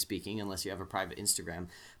 generally speaking, unless you have a private Instagram.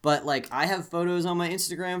 But, like, I have photos on my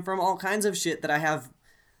Instagram from all kinds of shit that I have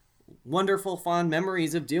wonderful, fond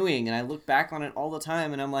memories of doing. And I look back on it all the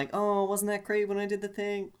time, and I'm like, oh, wasn't that great when I did the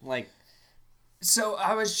thing? Like, so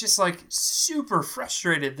I was just, like, super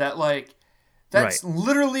frustrated that, like, that's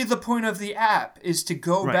literally the point of the app, is to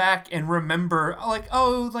go back and remember, like,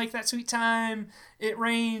 oh, like, that sweet time, it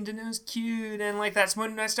rained and it was cute, and, like, that's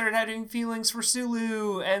when I started having feelings for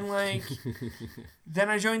Sulu, and, like, then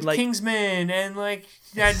I joined Kingsman, and, like,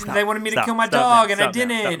 they wanted me to kill my dog, and I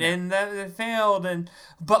didn't, and that failed,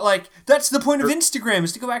 but, like, that's the point of Instagram,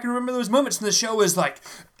 is to go back and remember those moments, and the show is like,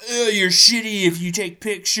 you're shitty if you take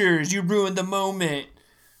pictures, you ruined the moment.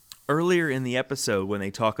 Earlier in the episode, when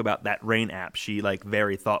they talk about that Rain app, she like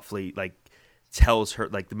very thoughtfully like tells her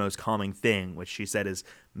like the most calming thing, which she said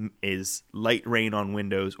is light rain on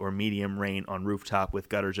windows or medium rain on rooftop with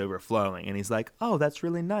gutters overflowing. And he's like, oh, that's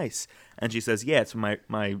really nice. And she says, yeah, it's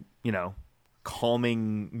my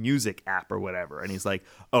calming music app or whatever. And he's like,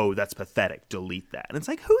 oh, that's pathetic. Delete that. And it's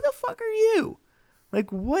like, who the fuck are you? Like,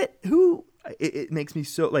 what? Who? It makes me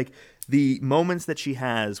so like the moments that she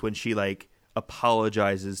has when she like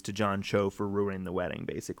apologizes to John Cho for ruining the wedding,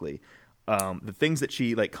 basically. The things that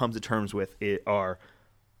she like comes to terms with are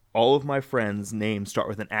all of my friends' names start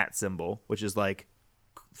with an @ symbol, which is like,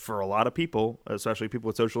 for a lot of people, especially people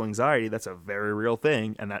with social anxiety, that's a very real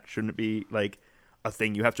thing, and that shouldn't be like a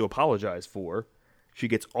thing you have to apologize for. She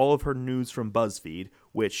gets all of her news from BuzzFeed,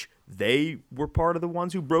 which they were part of the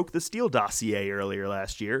ones who broke the Steele dossier earlier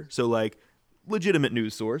last year, so like legitimate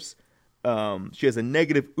news source. She has a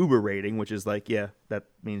negative Uber rating, which is like, yeah, that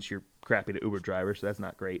means you're crappy to Uber drivers, so that's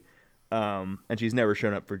not great. And she's never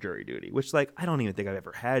shown up for jury duty, which, like, I don't even think I've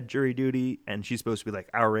ever had jury duty, and she's supposed to be,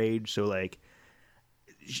 like, our age, so, like,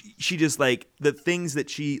 she just, like, the things that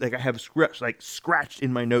she, like, I have scratched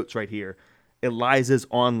in my notes right here. Eliza's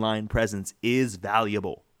online presence is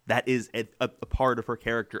valuable. That is a part of her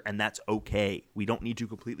character, and that's okay. We don't need to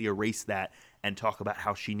completely erase that and talk about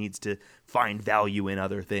how she needs to find value in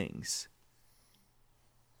other things.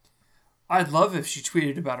 I'd love if she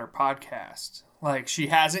tweeted about her podcast. Like, she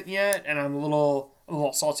hasn't yet, and I'm a little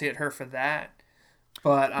salty at her for that.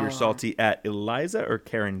 But you're salty at Eliza or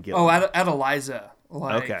Karen Gillan? Oh, at Eliza.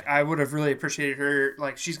 Like, okay. I would have really appreciated her.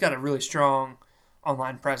 Like, she's got a really strong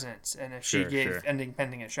online presence, and if she gave Ending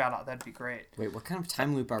Pending a shout out, that'd be great. Wait, what kind of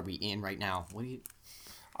time loop are we in right now? What do you?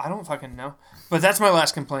 I don't fucking know. But that's my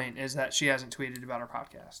last complaint, is that she hasn't tweeted about her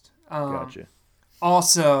podcast. Gotcha.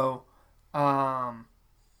 Also, I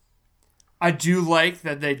do like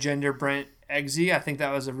that they gender Brent Eggsy. I think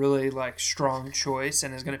that was a really like strong choice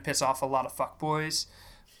and is going to piss off a lot of fuckboys.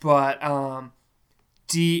 But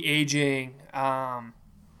de-aging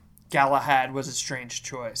Galahad was a strange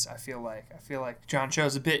choice. I feel like John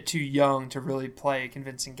Cho's a bit too young to really play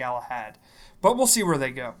convincing Galahad, but we'll see where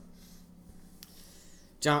they go.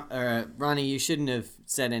 Ronnie, you shouldn't have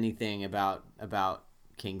said anything about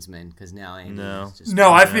Kingsman because now Andy is just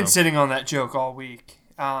I've been sitting on that joke all week.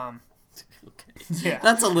 Okay. Yeah,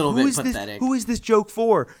 that's a little bit pathetic. Who is this joke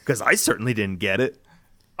for? Because I certainly didn't get it.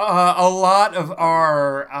 A lot of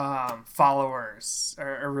our followers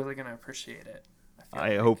are really going to appreciate it.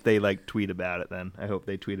 I hope they tweet about it. Then I hope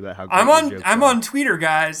they tweet about how great I'm on Twitter,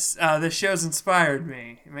 guys. This show's inspired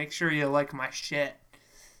me. Make sure you like my shit.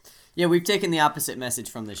 Yeah, we've taken the opposite message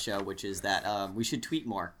from the show, which is that we should tweet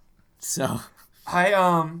more. So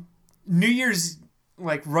New Year's,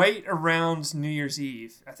 right around New Year's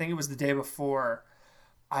Eve, I think it was the day before,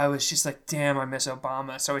 I was just like, damn, I miss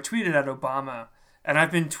Obama. So I tweeted at Obama, and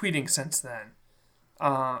I've been tweeting since then.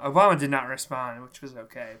 Obama did not respond, which was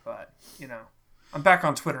okay, but I'm back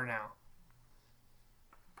on Twitter now.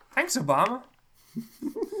 Thanks, Obama.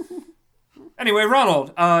 Anyway,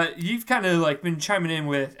 Ronald, you've kind of been chiming in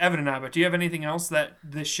with Evan and I, but do you have anything else that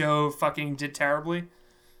this show fucking did terribly?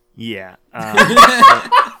 Yeah.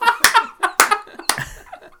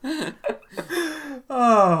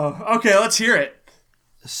 Oh, okay, let's hear it.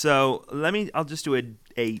 So I'll just do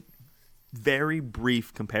a very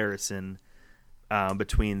brief comparison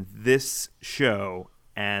between this show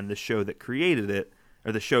and the show that created it,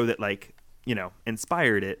 or the show that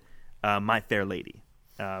inspired it, My Fair Lady.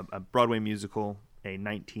 A Broadway musical, a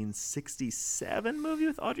 1967 movie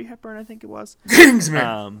with Audrey Hepburn, I think it was.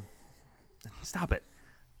 Kingsman. Stop it.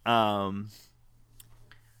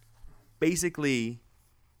 Basically,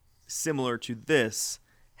 similar to this,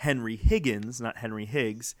 Henry Higgins, not Henry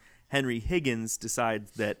Higgs, Henry Higgins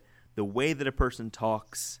decides that the way that a person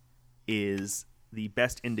talks is the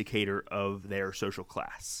best indicator of their social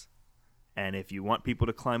class. And if you want people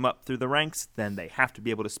to climb up through the ranks, then they have to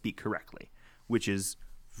be able to speak correctly, which is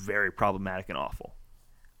very problematic and awful.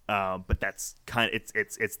 But that's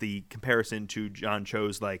it's the comparison to John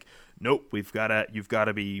Cho's nope, you've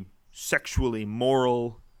gotta be sexually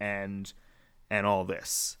moral and all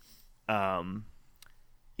this.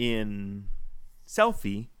 In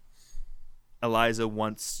Selfie, Eliza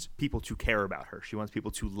wants people to care about her. She wants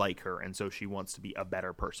people to like her, and so she wants to be a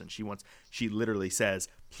better person. She literally says,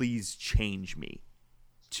 "Please change me,"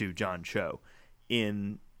 to John Cho.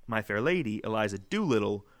 In My Fair Lady, Eliza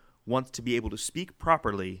Doolittle wants to be able to speak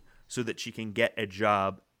properly so that she can get a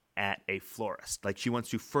job at a florist. She wants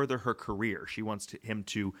to further her career. She wants him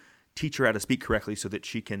to teach her how to speak correctly so that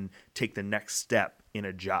she can take the next step in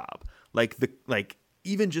a job.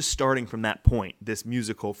 Even just starting from that point, this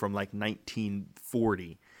musical from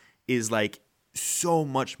 1940 is so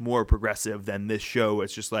much more progressive than this show.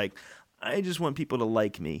 It's just I just want people to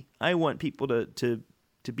like me. I want people to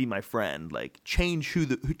be my friend. Change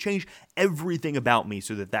change everything about me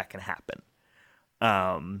so that can happen.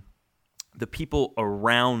 The people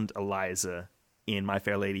around Eliza in My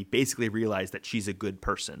Fair Lady basically realize that she's a good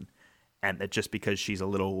person, and that just because she's a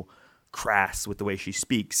little crass with the way she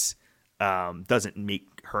speaks doesn't make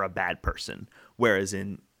her a bad person. Whereas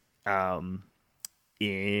in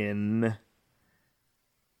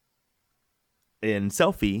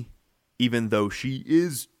Selfie, even though she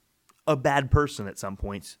is a bad person at some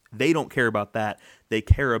points, they don't care about that. They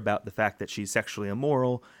care about the fact that she's sexually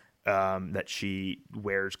immoral, that she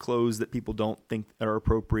wears clothes that people don't think are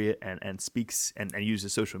appropriate, and speaks and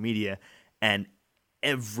uses social media, and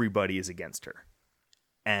everybody is against her.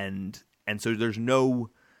 And so there's no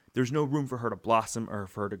room for her to blossom or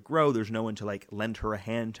for her to grow. There's no one to lend her a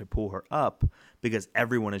hand to pull her up, because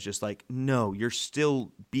everyone is just no, you're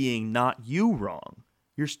still being not you wrong.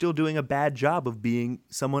 You're still doing a bad job of being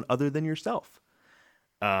someone other than yourself.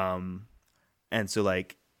 And so I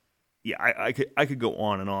could go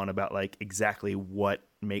on and on about exactly what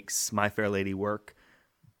makes My Fair Lady work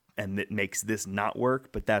and that makes this not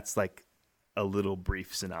work, but that's a little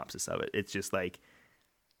brief synopsis of it. It's just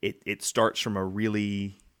it starts from a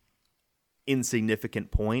really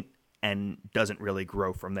insignificant point and doesn't really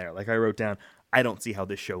grow from there. I wrote down, I don't see how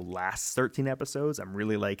this show lasts 13 episodes. I'm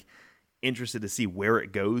really interested to see where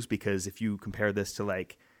it goes, because if you compare this to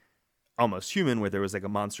Almost Human, where there was a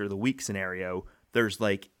Monster of the Week scenario, there's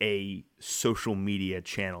a social media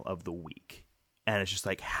channel of the week. And it's just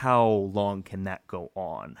how long can that go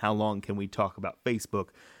on? How long can we talk about Facebook,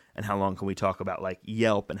 and how long can we talk about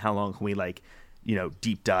Yelp, and how long can we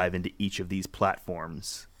deep dive into each of these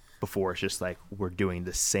platforms before it's just we're doing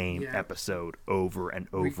the same episode over and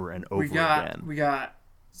over and over again. We got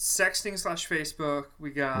sexting / Facebook.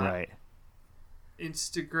 We got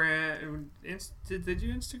Instagram. Did they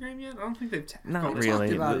do Instagram yet? I don't think they've tackled Not it.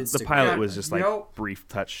 really. about The pilot Instagram. was just like Nope. brief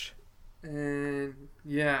touch. And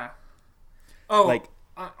yeah. Oh, Like-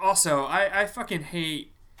 also, I fucking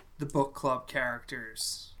hate the book club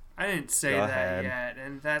characters. I didn't say Go that ahead. yet,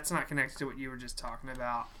 and that's not connected to what you were just talking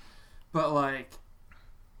about. But like,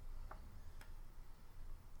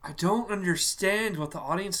 I don't understand what the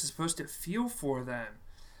audience is supposed to feel for them.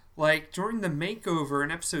 Like during the makeover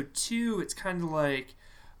in episode 2, it's kind of like,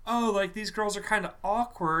 oh, like these girls are kind of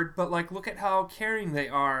awkward, but like look at how caring they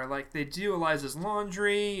are. Like they do Eliza's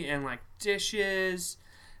laundry and like dishes,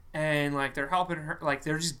 and like they're helping her, like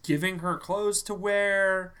they're just giving her clothes to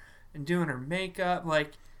wear and doing her makeup.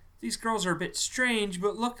 Like these girls are a bit strange,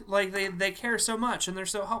 but look, like they care so much and they're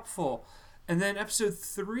so helpful. And then episode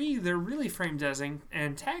 3, they're really framed as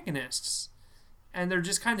antagonists, and they're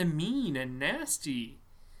just kind of mean and nasty.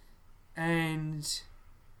 And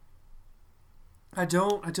I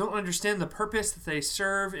don't understand the purpose that they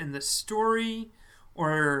serve in the story,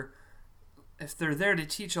 or if they're there to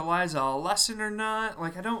teach Eliza a lesson or not.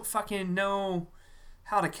 Like I don't fucking know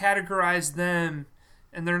how to categorize them,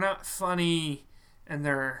 and they're not funny, and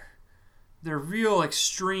they're real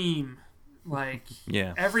extreme. Like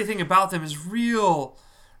Yeah. everything about them is real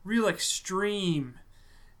extreme,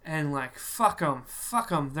 and like fuck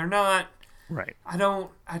them. They're not. Right.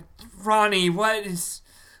 Ronnie, what is?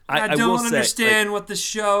 I will don't say, understand what the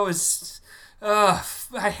show is.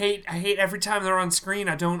 I hate every time they're on screen.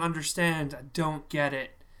 I don't understand. I don't get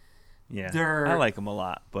it. Yeah, They're- I like them a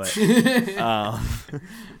lot, but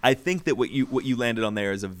I think that what you landed on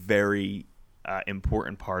there is a very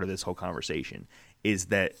important part of this whole conversation. Is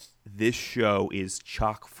that this show is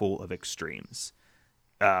chock full of extremes,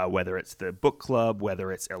 whether it's the book club,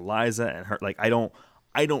 whether it's Eliza and her. Like I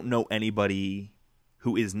don't know anybody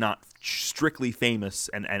who is not strictly famous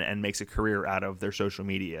and makes a career out of their social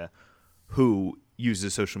media who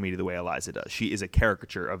uses social media the way Eliza does. She is a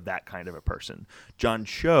caricature of that kind of a person. John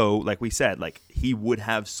Cho, like we said, like he would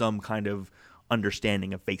have some kind of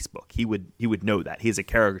understanding of Facebook. He would know that. He's a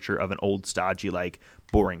caricature of an old, stodgy, like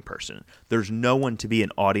boring person. There's no one to be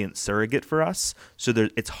an audience surrogate for us, so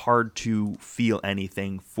it's hard to feel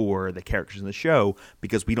anything for the characters in the show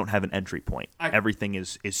because we don't have an entry point. Everything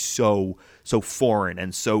is so foreign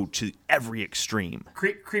and so to every extreme.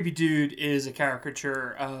 Creepy Dude is a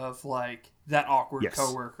caricature of like that awkward Yes.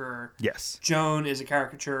 coworker. Yes. Joan is a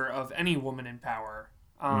caricature of any woman in power.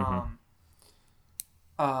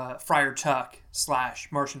 Friar Tuck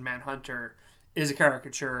 / Martian Manhunter is a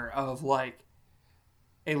caricature of like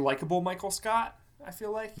a likable Michael Scott. I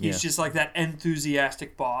feel like he's Yeah. just like that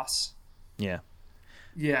enthusiastic boss. Yeah.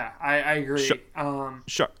 Yeah, I agree.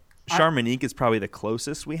 Charmonique is probably the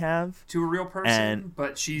closest we have To a real person, And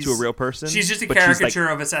but she's to a real person. She's just a but she's, like, caricature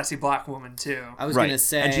of a sassy black woman too. I was Right. gonna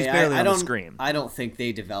say, And she's barely I on the don't, screen. I don't think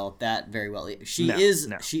they developed that very well. She No, is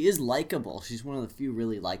no. likable. She's one of the few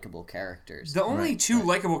really likable characters. The only two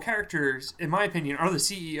likable characters, in my opinion, are the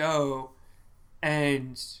CEO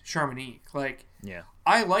and Charmonique. Like, Yeah.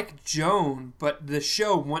 I like Joan, but the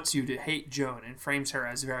show wants you to hate Joan and frames her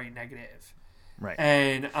as very negative. Right.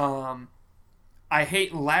 And I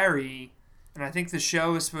hate Larry, and I think the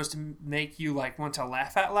show is supposed to make you like want to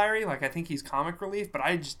laugh at Larry. Like I think he's comic relief, but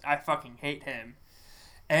I fucking hate him.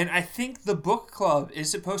 And I think the book club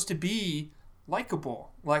is supposed to be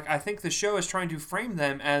likable. Like I think the show is trying to frame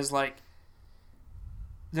them as like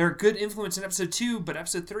they're a good influence in episode 2, but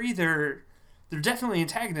episode 3 they're definitely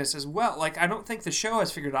antagonists as well. Like I don't think the show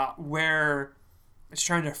has figured out where it's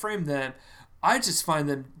trying to frame them. I just find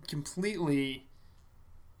them completely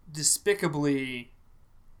despicably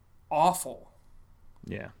awful.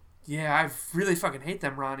 Yeah. Yeah, I really fucking hate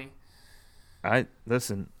them, Ronnie.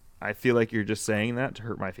 Listen. I feel like you're just saying that to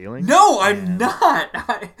hurt my feelings. No, I'm not.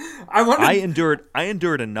 I want to. I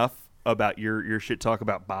endured enough about your shit talk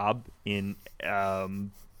about Bob in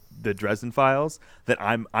the Dresden Files that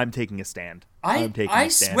I'm taking a stand. I'm taking I a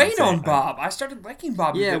stand swayed and saying on Bob. I started liking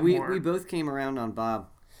Bob. Yeah, a bit we more. both came around on Bob.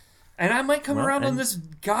 And I might come Well, around on and- this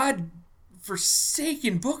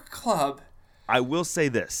god-forsaken book club. I will say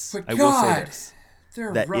this. But I will say God, this.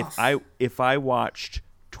 they're That rough. if I watched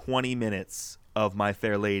 20 minutes of My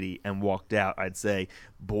Fair Lady and walked out, I'd say,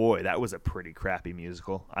 boy, that was a pretty crappy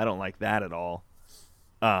musical. I don't like that at all.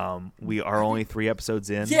 We are only 3 episodes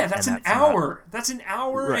in. Yeah, that's and an not- hour. That's an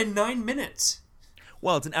hour Right. and 9 minutes.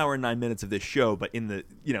 Well, it's an hour and 9 minutes of this show, but in the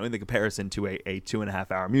comparison to a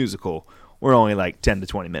 2.5-hour musical, we're only like 10 to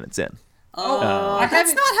 20 minutes in. I That's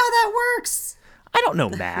haven't. not how that works. I don't know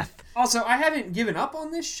math. Also, I haven't given up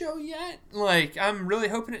on this show yet. Like, I'm really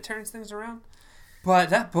hoping it turns things around. But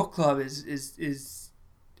that book club is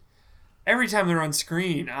every time they're on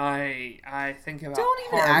screen, I think about Don't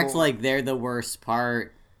even horrible, act like they're the worst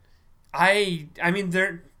part. I mean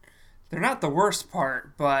they're not the worst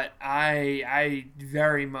part, but I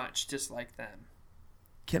very much dislike them.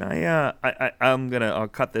 Can I'll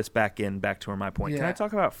cut this back to my point. Can I Yeah.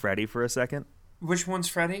 talk about Freddy for a second? Which one's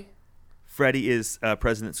Freddy? Freddy is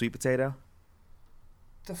President Sweet Potato.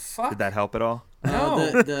 The fuck? Did that help at all?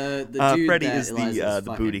 No. The dude Freddy that is Eliza's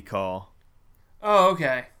the fucking. booty call. Oh,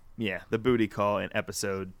 okay. Yeah, the booty call in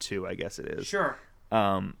episode 2, I guess it is. Sure.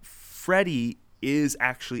 Freddy is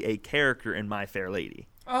actually a character in My Fair Lady.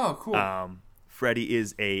 Oh, cool. Freddy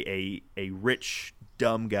is a rich,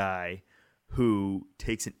 dumb guy who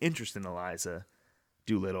takes an interest in Eliza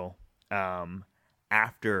Doolittle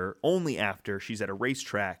only after she's at a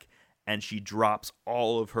racetrack and she drops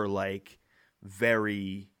all of her like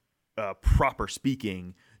very proper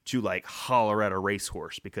speaking to like holler at a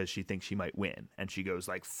racehorse because she thinks she might win, and she goes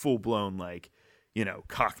like full blown like, you know,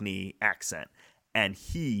 Cockney accent, and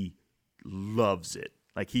he loves it.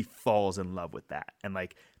 Like he falls in love with that, and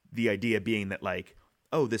like the idea being that like,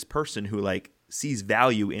 oh, this person who like sees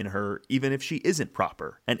value in her even if she isn't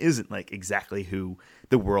proper and isn't like exactly who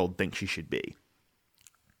the world thinks she should be.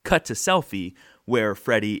 Cut to Selfie, where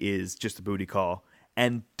Freddy is just a booty call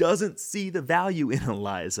and doesn't see the value in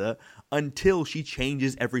Eliza until she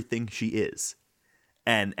changes everything she is.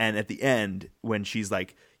 And at the end, when she's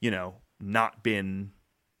like, you know, not been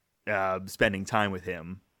spending time with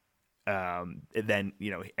him, then,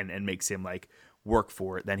 you know, and makes him like work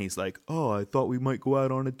for it, then he's like, oh, I thought we might go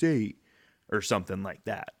out on a date or something like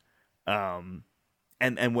that.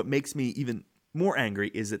 And what makes me even more angry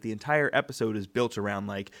is that the entire episode is built around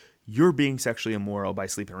like, you're being sexually immoral by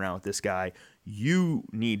sleeping around with this guy. You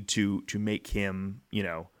need to make him, you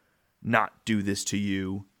know, not do this to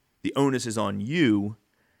you. The onus is on you.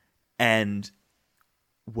 And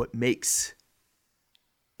what makes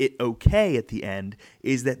it okay at the end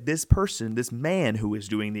is that this person, this man who is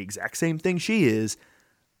doing the exact same thing she is,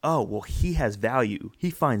 oh, well, he has value.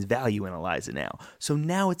 He finds value in Eliza now. So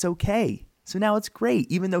now it's okay. So now it's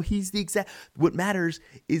great, even though he's the exact. What matters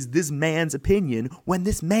is this man's opinion when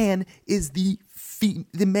this man is the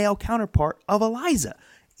male counterpart of Eliza.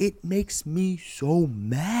 It makes me so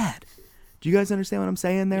mad. Do you guys understand what I'm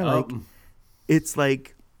saying there? Like, it's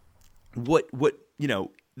like what you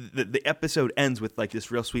know. The episode ends with like this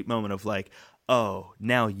real sweet moment of like, oh,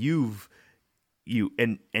 now you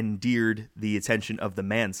endeared the attention of the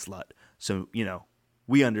man slut. So, you know,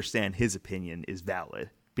 we understand his opinion is valid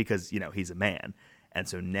because, you know, he's a man. And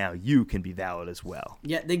so now you can be valid as well.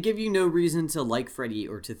 Yeah, they give you no reason to like Freddy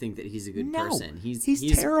or to think that he's a good person. He's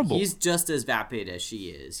terrible. He's just as vapid as she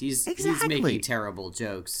is. He's making terrible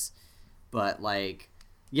jokes. But like,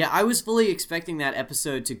 yeah, I was fully expecting that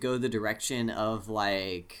episode to go the direction of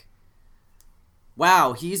like,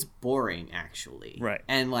 wow, he's boring actually. Right.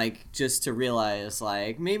 And like just to realize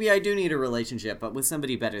like maybe I do need a relationship, but with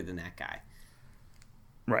somebody better than that guy.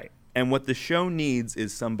 Right. And what the show needs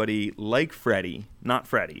is somebody like Freddy, not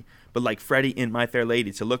Freddy, but like Freddy in My Fair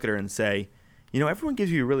Lady to look at her and say, you know, everyone gives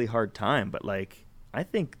you a really hard time, but like, I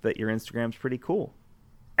think that your Instagram's pretty cool.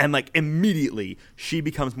 And like immediately she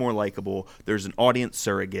becomes more likable. There's an audience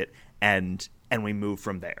surrogate and we move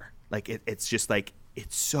from there. Like it's just like,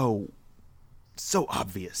 it's so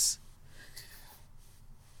obvious.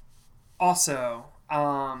 Also,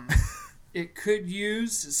 it could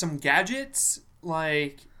use some gadgets.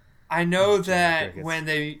 Like, I know that when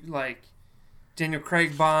they, like, Daniel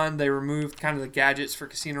Craig Bond, they removed kind of the gadgets for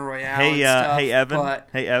Casino Royale and stuff.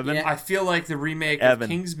 Hey, Evan. I feel like the remake Evan. of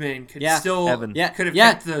Kingsman could Evan. could have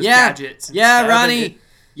kept those gadgets. Yeah, instead. Ronnie.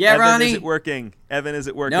 Ronnie. Is it working? Evan, is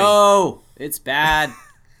it working? No, it's bad.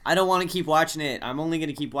 I don't want to keep watching it. I'm only going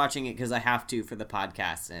to keep watching it because I have to for the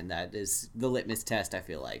podcast, and that is the litmus test, I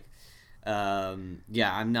feel like.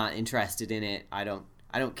 Yeah, I'm not interested in it. I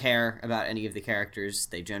don't care about any of the characters.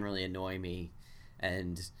 They generally annoy me,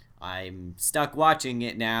 and I'm stuck watching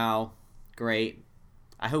it now. Great.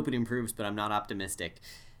 I hope it improves, but I'm not optimistic.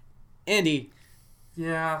 Andy.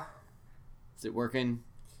 Yeah. Is it working?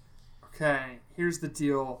 Okay, here's the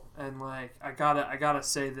deal, and like I gotta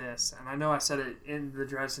say this, and I know I said it in the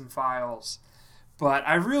Dresden Files, but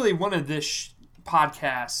I really wanted this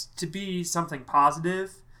podcast to be something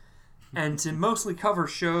positive, and to mostly cover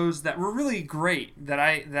shows that were really great that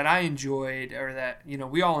I enjoyed, or that, you know,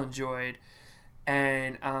 we all enjoyed,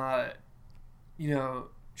 and you know,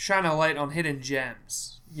 shine a light on hidden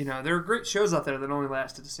gems. You know, there are great shows out there that only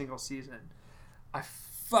lasted a single season. I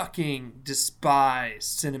fucking despise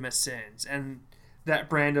CinemaSins and that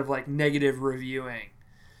brand of like negative reviewing.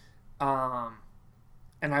 And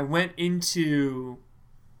I went into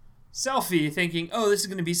Selfie thinking, oh, this is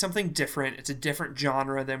going to be something different. It's a different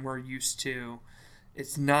genre than we're used to.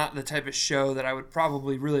 It's not the type of show that I would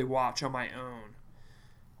probably really watch on my own.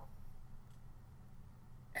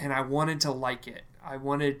 And I wanted to like it. I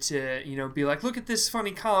wanted to, be like, look at this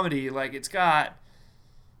funny comedy. Like, it's got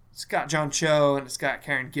John Cho and it's got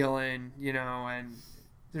Karen Gillan, and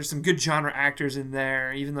there's some good genre actors in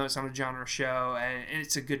there, even though it's not a genre show, and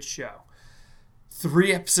it's a good show.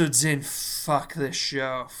 3 episodes in, fuck this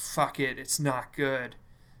show. Fuck it. It's not good.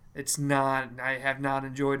 It's not. I have not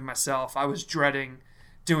enjoyed myself. I was dreading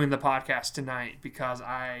doing the podcast tonight because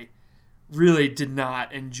I really did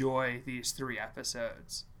not enjoy these 3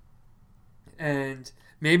 episodes. And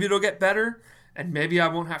maybe it'll get better, and maybe I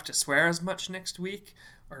won't have to swear as much next week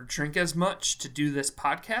or drink as much to do this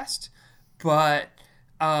podcast. But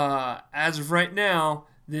as of right now,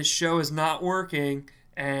 this show is not working,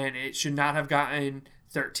 and it should not have gotten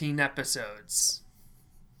 13 episodes.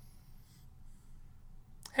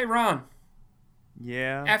 Hey, Ron.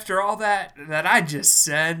 Yeah. After all that I just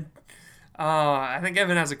said, I think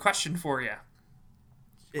Evan has a question for you.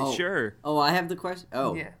 Sure. Oh, I have the question?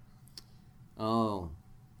 Oh. Yeah. Oh.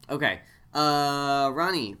 Okay.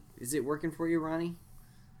 Ronnie, is it working for you, Ronnie?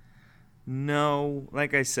 No,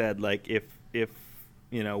 like I said, like if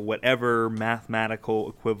whatever mathematical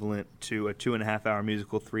equivalent to a 2.5-hour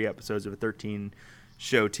musical, 3 episodes of a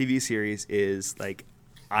 13-show TV series is, like,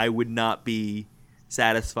 I would not be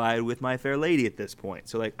satisfied with My Fair Lady at this point.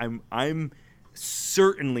 So, like, I'm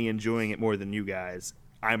certainly enjoying it more than you guys.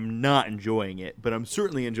 I'm not enjoying it, but I'm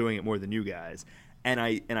certainly enjoying it more than you guys. And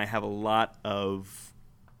I have a lot of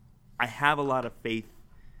faith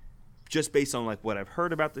just based on, like, what I've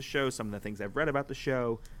heard about the show, some of the things I've read about the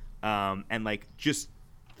show, and, like, just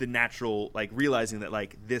the natural, like, realizing that,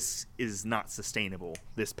 like, this is not sustainable,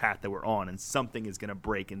 this path that we're on, and something is going to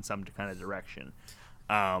break in some kind of direction.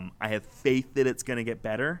 I have faith that it's going to get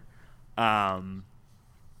better,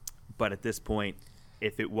 but at this point,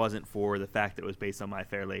 if it wasn't for the fact that it was based on My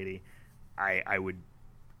Fair Lady, I wouldn't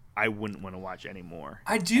want to watch anymore.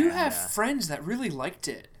 I do have friends that really liked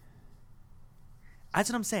it. That's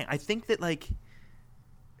what I'm saying. I think that, like,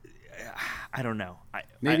 I don't know.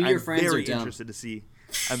 Maybe your friends very are dumb. interested to see.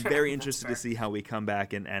 I'm very interested to see how we come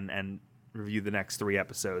back and review the next 3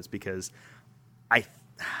 episodes, because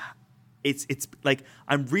it's like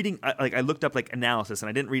I'm reading, like, I looked up, like, analysis, and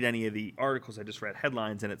I didn't read any of the articles. I just read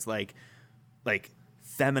headlines, and it's like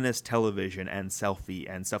feminist television and Selfie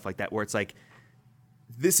and stuff like that, where it's like,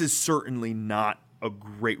 this is certainly not a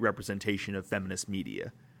great representation of feminist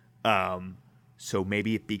media. So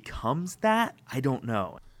maybe it becomes that? I don't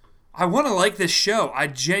know. I want to like this show. I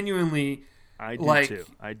genuinely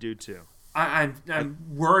do too. I'm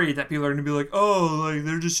worried that people are going to be like, oh, like,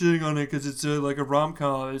 they're just shitting on it because it's like a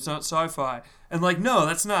rom-com. It's not sci-fi. And, like, no,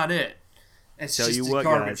 that's not it. It's Tell just you a what,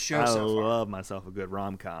 garbage guys, show I so far. love myself a good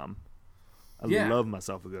rom-com. I love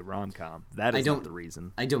myself a good rom-com. That is not the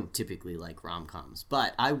reason. I don't typically like rom-coms,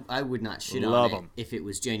 but I would not shit on Love it 'em. if it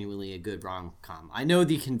was genuinely a good rom-com. I know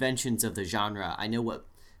the conventions of the genre. I know what,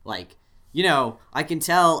 like, I can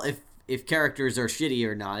tell if characters are shitty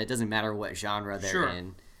or not. It doesn't matter what genre they're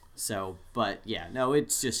in. So, but yeah, no,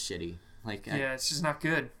 it's just shitty. Like, it's just not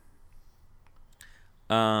good.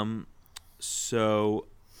 So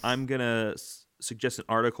I'm gonna suggest an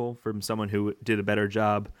article from someone who did a better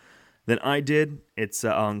job than I did. It's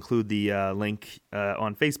I'll include the link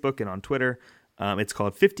on Facebook and on Twitter. It's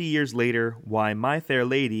called 50 Years Later, Why My Fair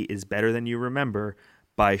Lady is Better Than You Remember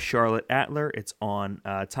by Charlotte Atler. It's on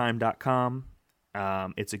time.com.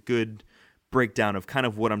 It's a good breakdown of kind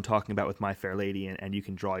of what I'm talking about with My Fair Lady, and you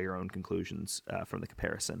can draw your own conclusions from the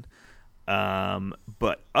comparison.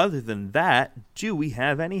 But other than that, do we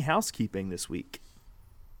have any housekeeping this week?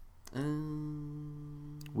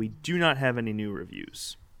 We do not have any new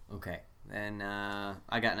reviews. Okay, then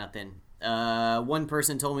I got nothing. One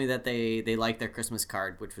person told me that they liked their Christmas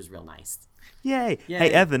card, which was real nice. Yay!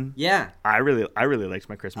 Hey, Evan. Yeah. I really liked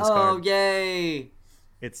my Christmas card. Oh, yay!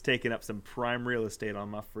 It's taken up some prime real estate on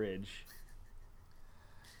my fridge.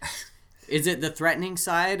 Is it the threatening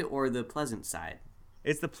side or the pleasant side?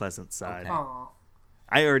 It's the pleasant side. Okay. Aw.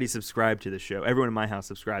 I already subscribe to the show. Everyone in my house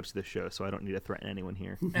subscribes to the show, so I don't need to threaten anyone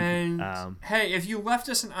here. And hey, if you left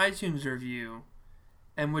us an iTunes review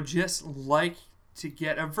and would just like to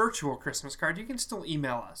get a virtual Christmas card, you can still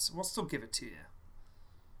email us. We'll still give it to you.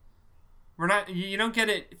 You don't get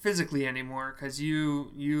it physically anymore because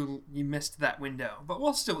you missed that window, but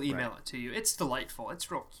we'll still email it to you. It's delightful. It's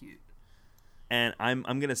real cute. And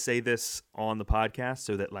I'm gonna say this on the podcast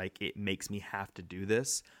so that, like, it makes me have to do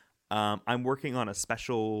this. I'm working on a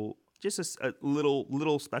special, just a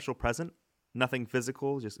little special present Nothing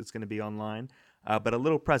physical, just it's going to be online. But a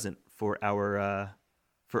little present for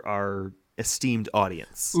our esteemed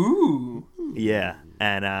audience. Ooh. Yeah,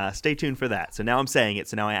 and stay tuned for that. So now I'm saying it,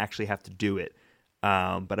 so now I actually have to do it.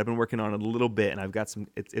 But I've been working on it a little bit, and I've got some.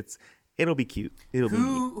 It'll be cute. It'll be neat.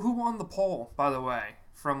 Who won the poll, by the way,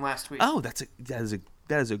 from last week? Oh, that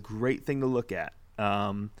is a great thing to look at.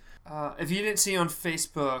 If you didn't see on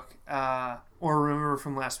Facebook or remember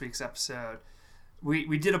from last week's episode,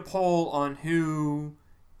 we did a poll on who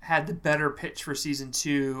had the better pitch for season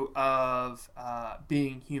 2 of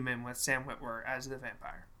Being Human with Sam Witwer as the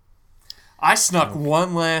vampire. I snuck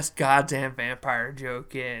one last goddamn vampire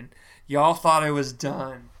joke in. Y'all thought I was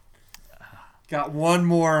done. Got one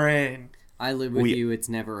more in. I live with you. It's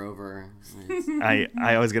never over.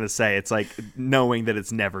 I was gonna say it's like knowing that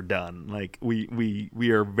it's never done. Like we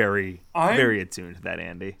are very attuned to that,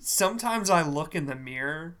 Andy. Sometimes I look in the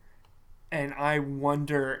mirror and I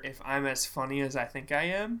wonder if I'm as funny as I think I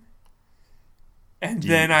am. And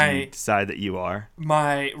then I decide that you are.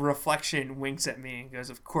 My reflection winks at me and goes,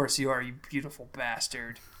 "Of course you are, you beautiful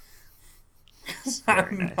bastard."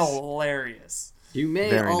 I'm hilarious. You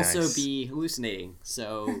may also be hallucinating,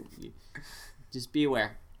 so just be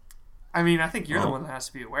aware. I mean, I think you're the one that has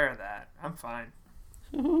to be aware of that. I'm fine.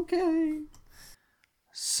 Okay.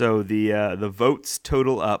 So the votes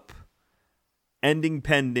total up. Ending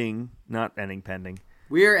pending, not ending pending.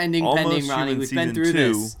 We're ending pending, Ronnie. We've been through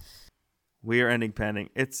this. We are ending pending.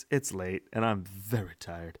 It's late, and I'm very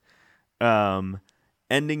tired.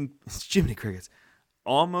 Ending Jiminy Crickets.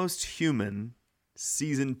 Almost Human,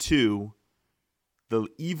 season 2. The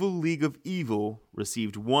Evil League of Evil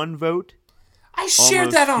received 1 vote. I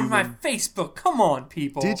shared that on my Facebook. Come on,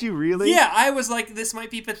 people. Did you really? Yeah, I was like, this might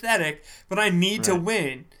be pathetic, but I need to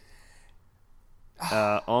win.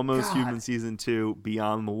 Almost Human season 2,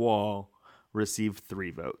 Beyond the Wall, received 3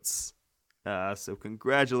 votes. So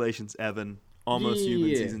congratulations, Evan. Almost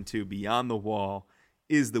Human season 2, Beyond the Wall,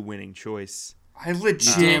 is the winning choice. I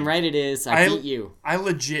legit. Damn right it is. I beat you. I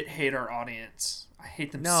legit hate our audience. I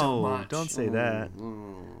hate them so much. No, don't say that.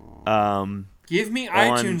 Give me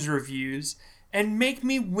iTunes reviews and make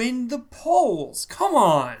me win the polls. Come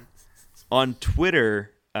on. On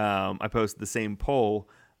Twitter, I posted the same poll.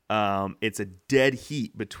 It's a dead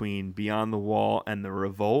heat between Beyond the Wall and The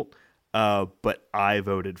Revolt, but I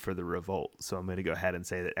voted for The Revolt, so I'm going to go ahead and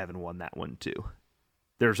say that Evan won that one too.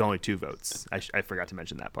 There's only 2 votes. I forgot to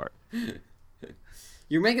mention that part.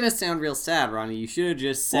 You're making us sound real sad, Ronnie. You should have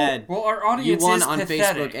just said well, our audience you won is on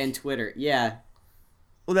pathetic. Facebook and Twitter. Yeah.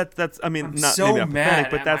 Well, that's. I mean, I'm not so maybe I'm pathetic,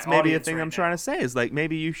 mad but at that's my maybe a audience thing right I'm trying to say is like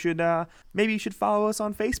maybe you should follow us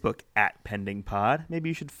on Facebook at Pending Pod. Maybe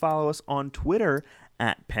you should follow us on Twitter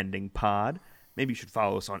at Pending Pod. Maybe you should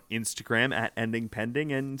follow us on Instagram at Ending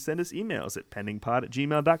Pending and send us emails at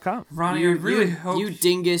pendingpod@gmail.com. Ronnie, I really hope you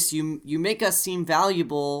dingus. You make us seem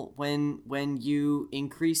valuable when you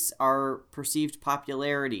increase our perceived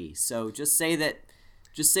popularity. So just say that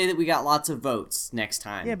we got lots of votes next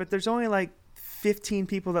time. Yeah, but there's only like 15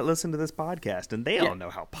 people that listen to this podcast, and they all know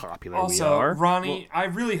how popular we Also, are. Ronnie, I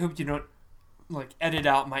really hope you don't like edit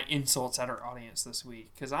out my insults at our audience this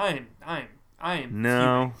week because I am.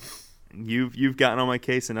 No, fuming. you've gotten on my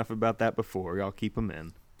case enough about that before. I'll keep them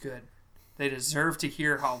in. Good. They deserve to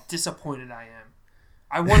hear how disappointed I am.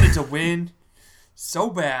 I wanted to win so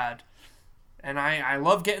bad, and I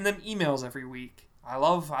love getting them emails every week. I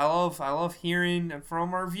love hearing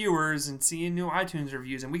from our viewers and seeing new iTunes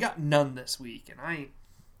reviews, and we got none this week, and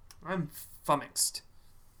I'm flummoxed.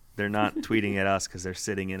 They're not tweeting at us because they're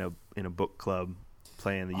sitting in a book club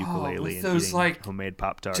playing the ukulele and those, eating like, homemade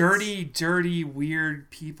Pop-Tarts. Dirty, weird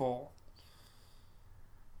people.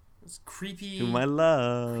 Those creepy, whom I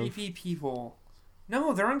love. creepy people.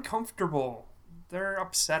 No, they're uncomfortable. They're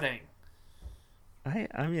upsetting.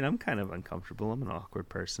 I mean, I'm kind of uncomfortable. I'm an awkward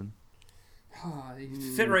person. They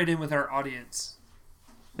fit right in with our audience.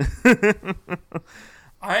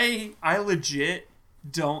 I legit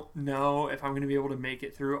don't know if I'm going to be able to make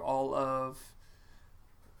it through all of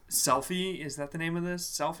Selfie. Is that the name of this?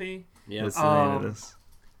 Selfie? Yeah. That's the name of this.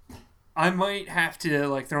 I might have to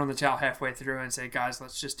like throw in the towel halfway through and say, guys,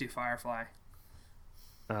 let's just do Firefly.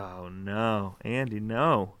 Oh no, Andy,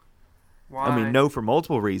 no. Why? I mean, no for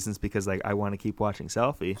multiple reasons because like I want to keep watching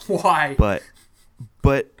Selfie. Why?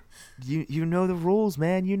 But you know the rules,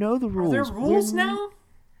 man. You know the rules. Are there rules now?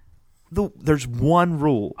 There's one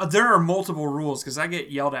rule. There are multiple rules because I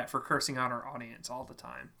get yelled at for cursing out our audience all the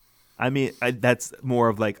time. I mean, that's more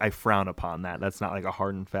of like I frown upon that. That's not like a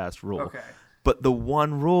hard and fast rule. Okay. But the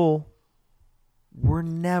one rule, we're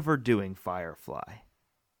never doing Firefly.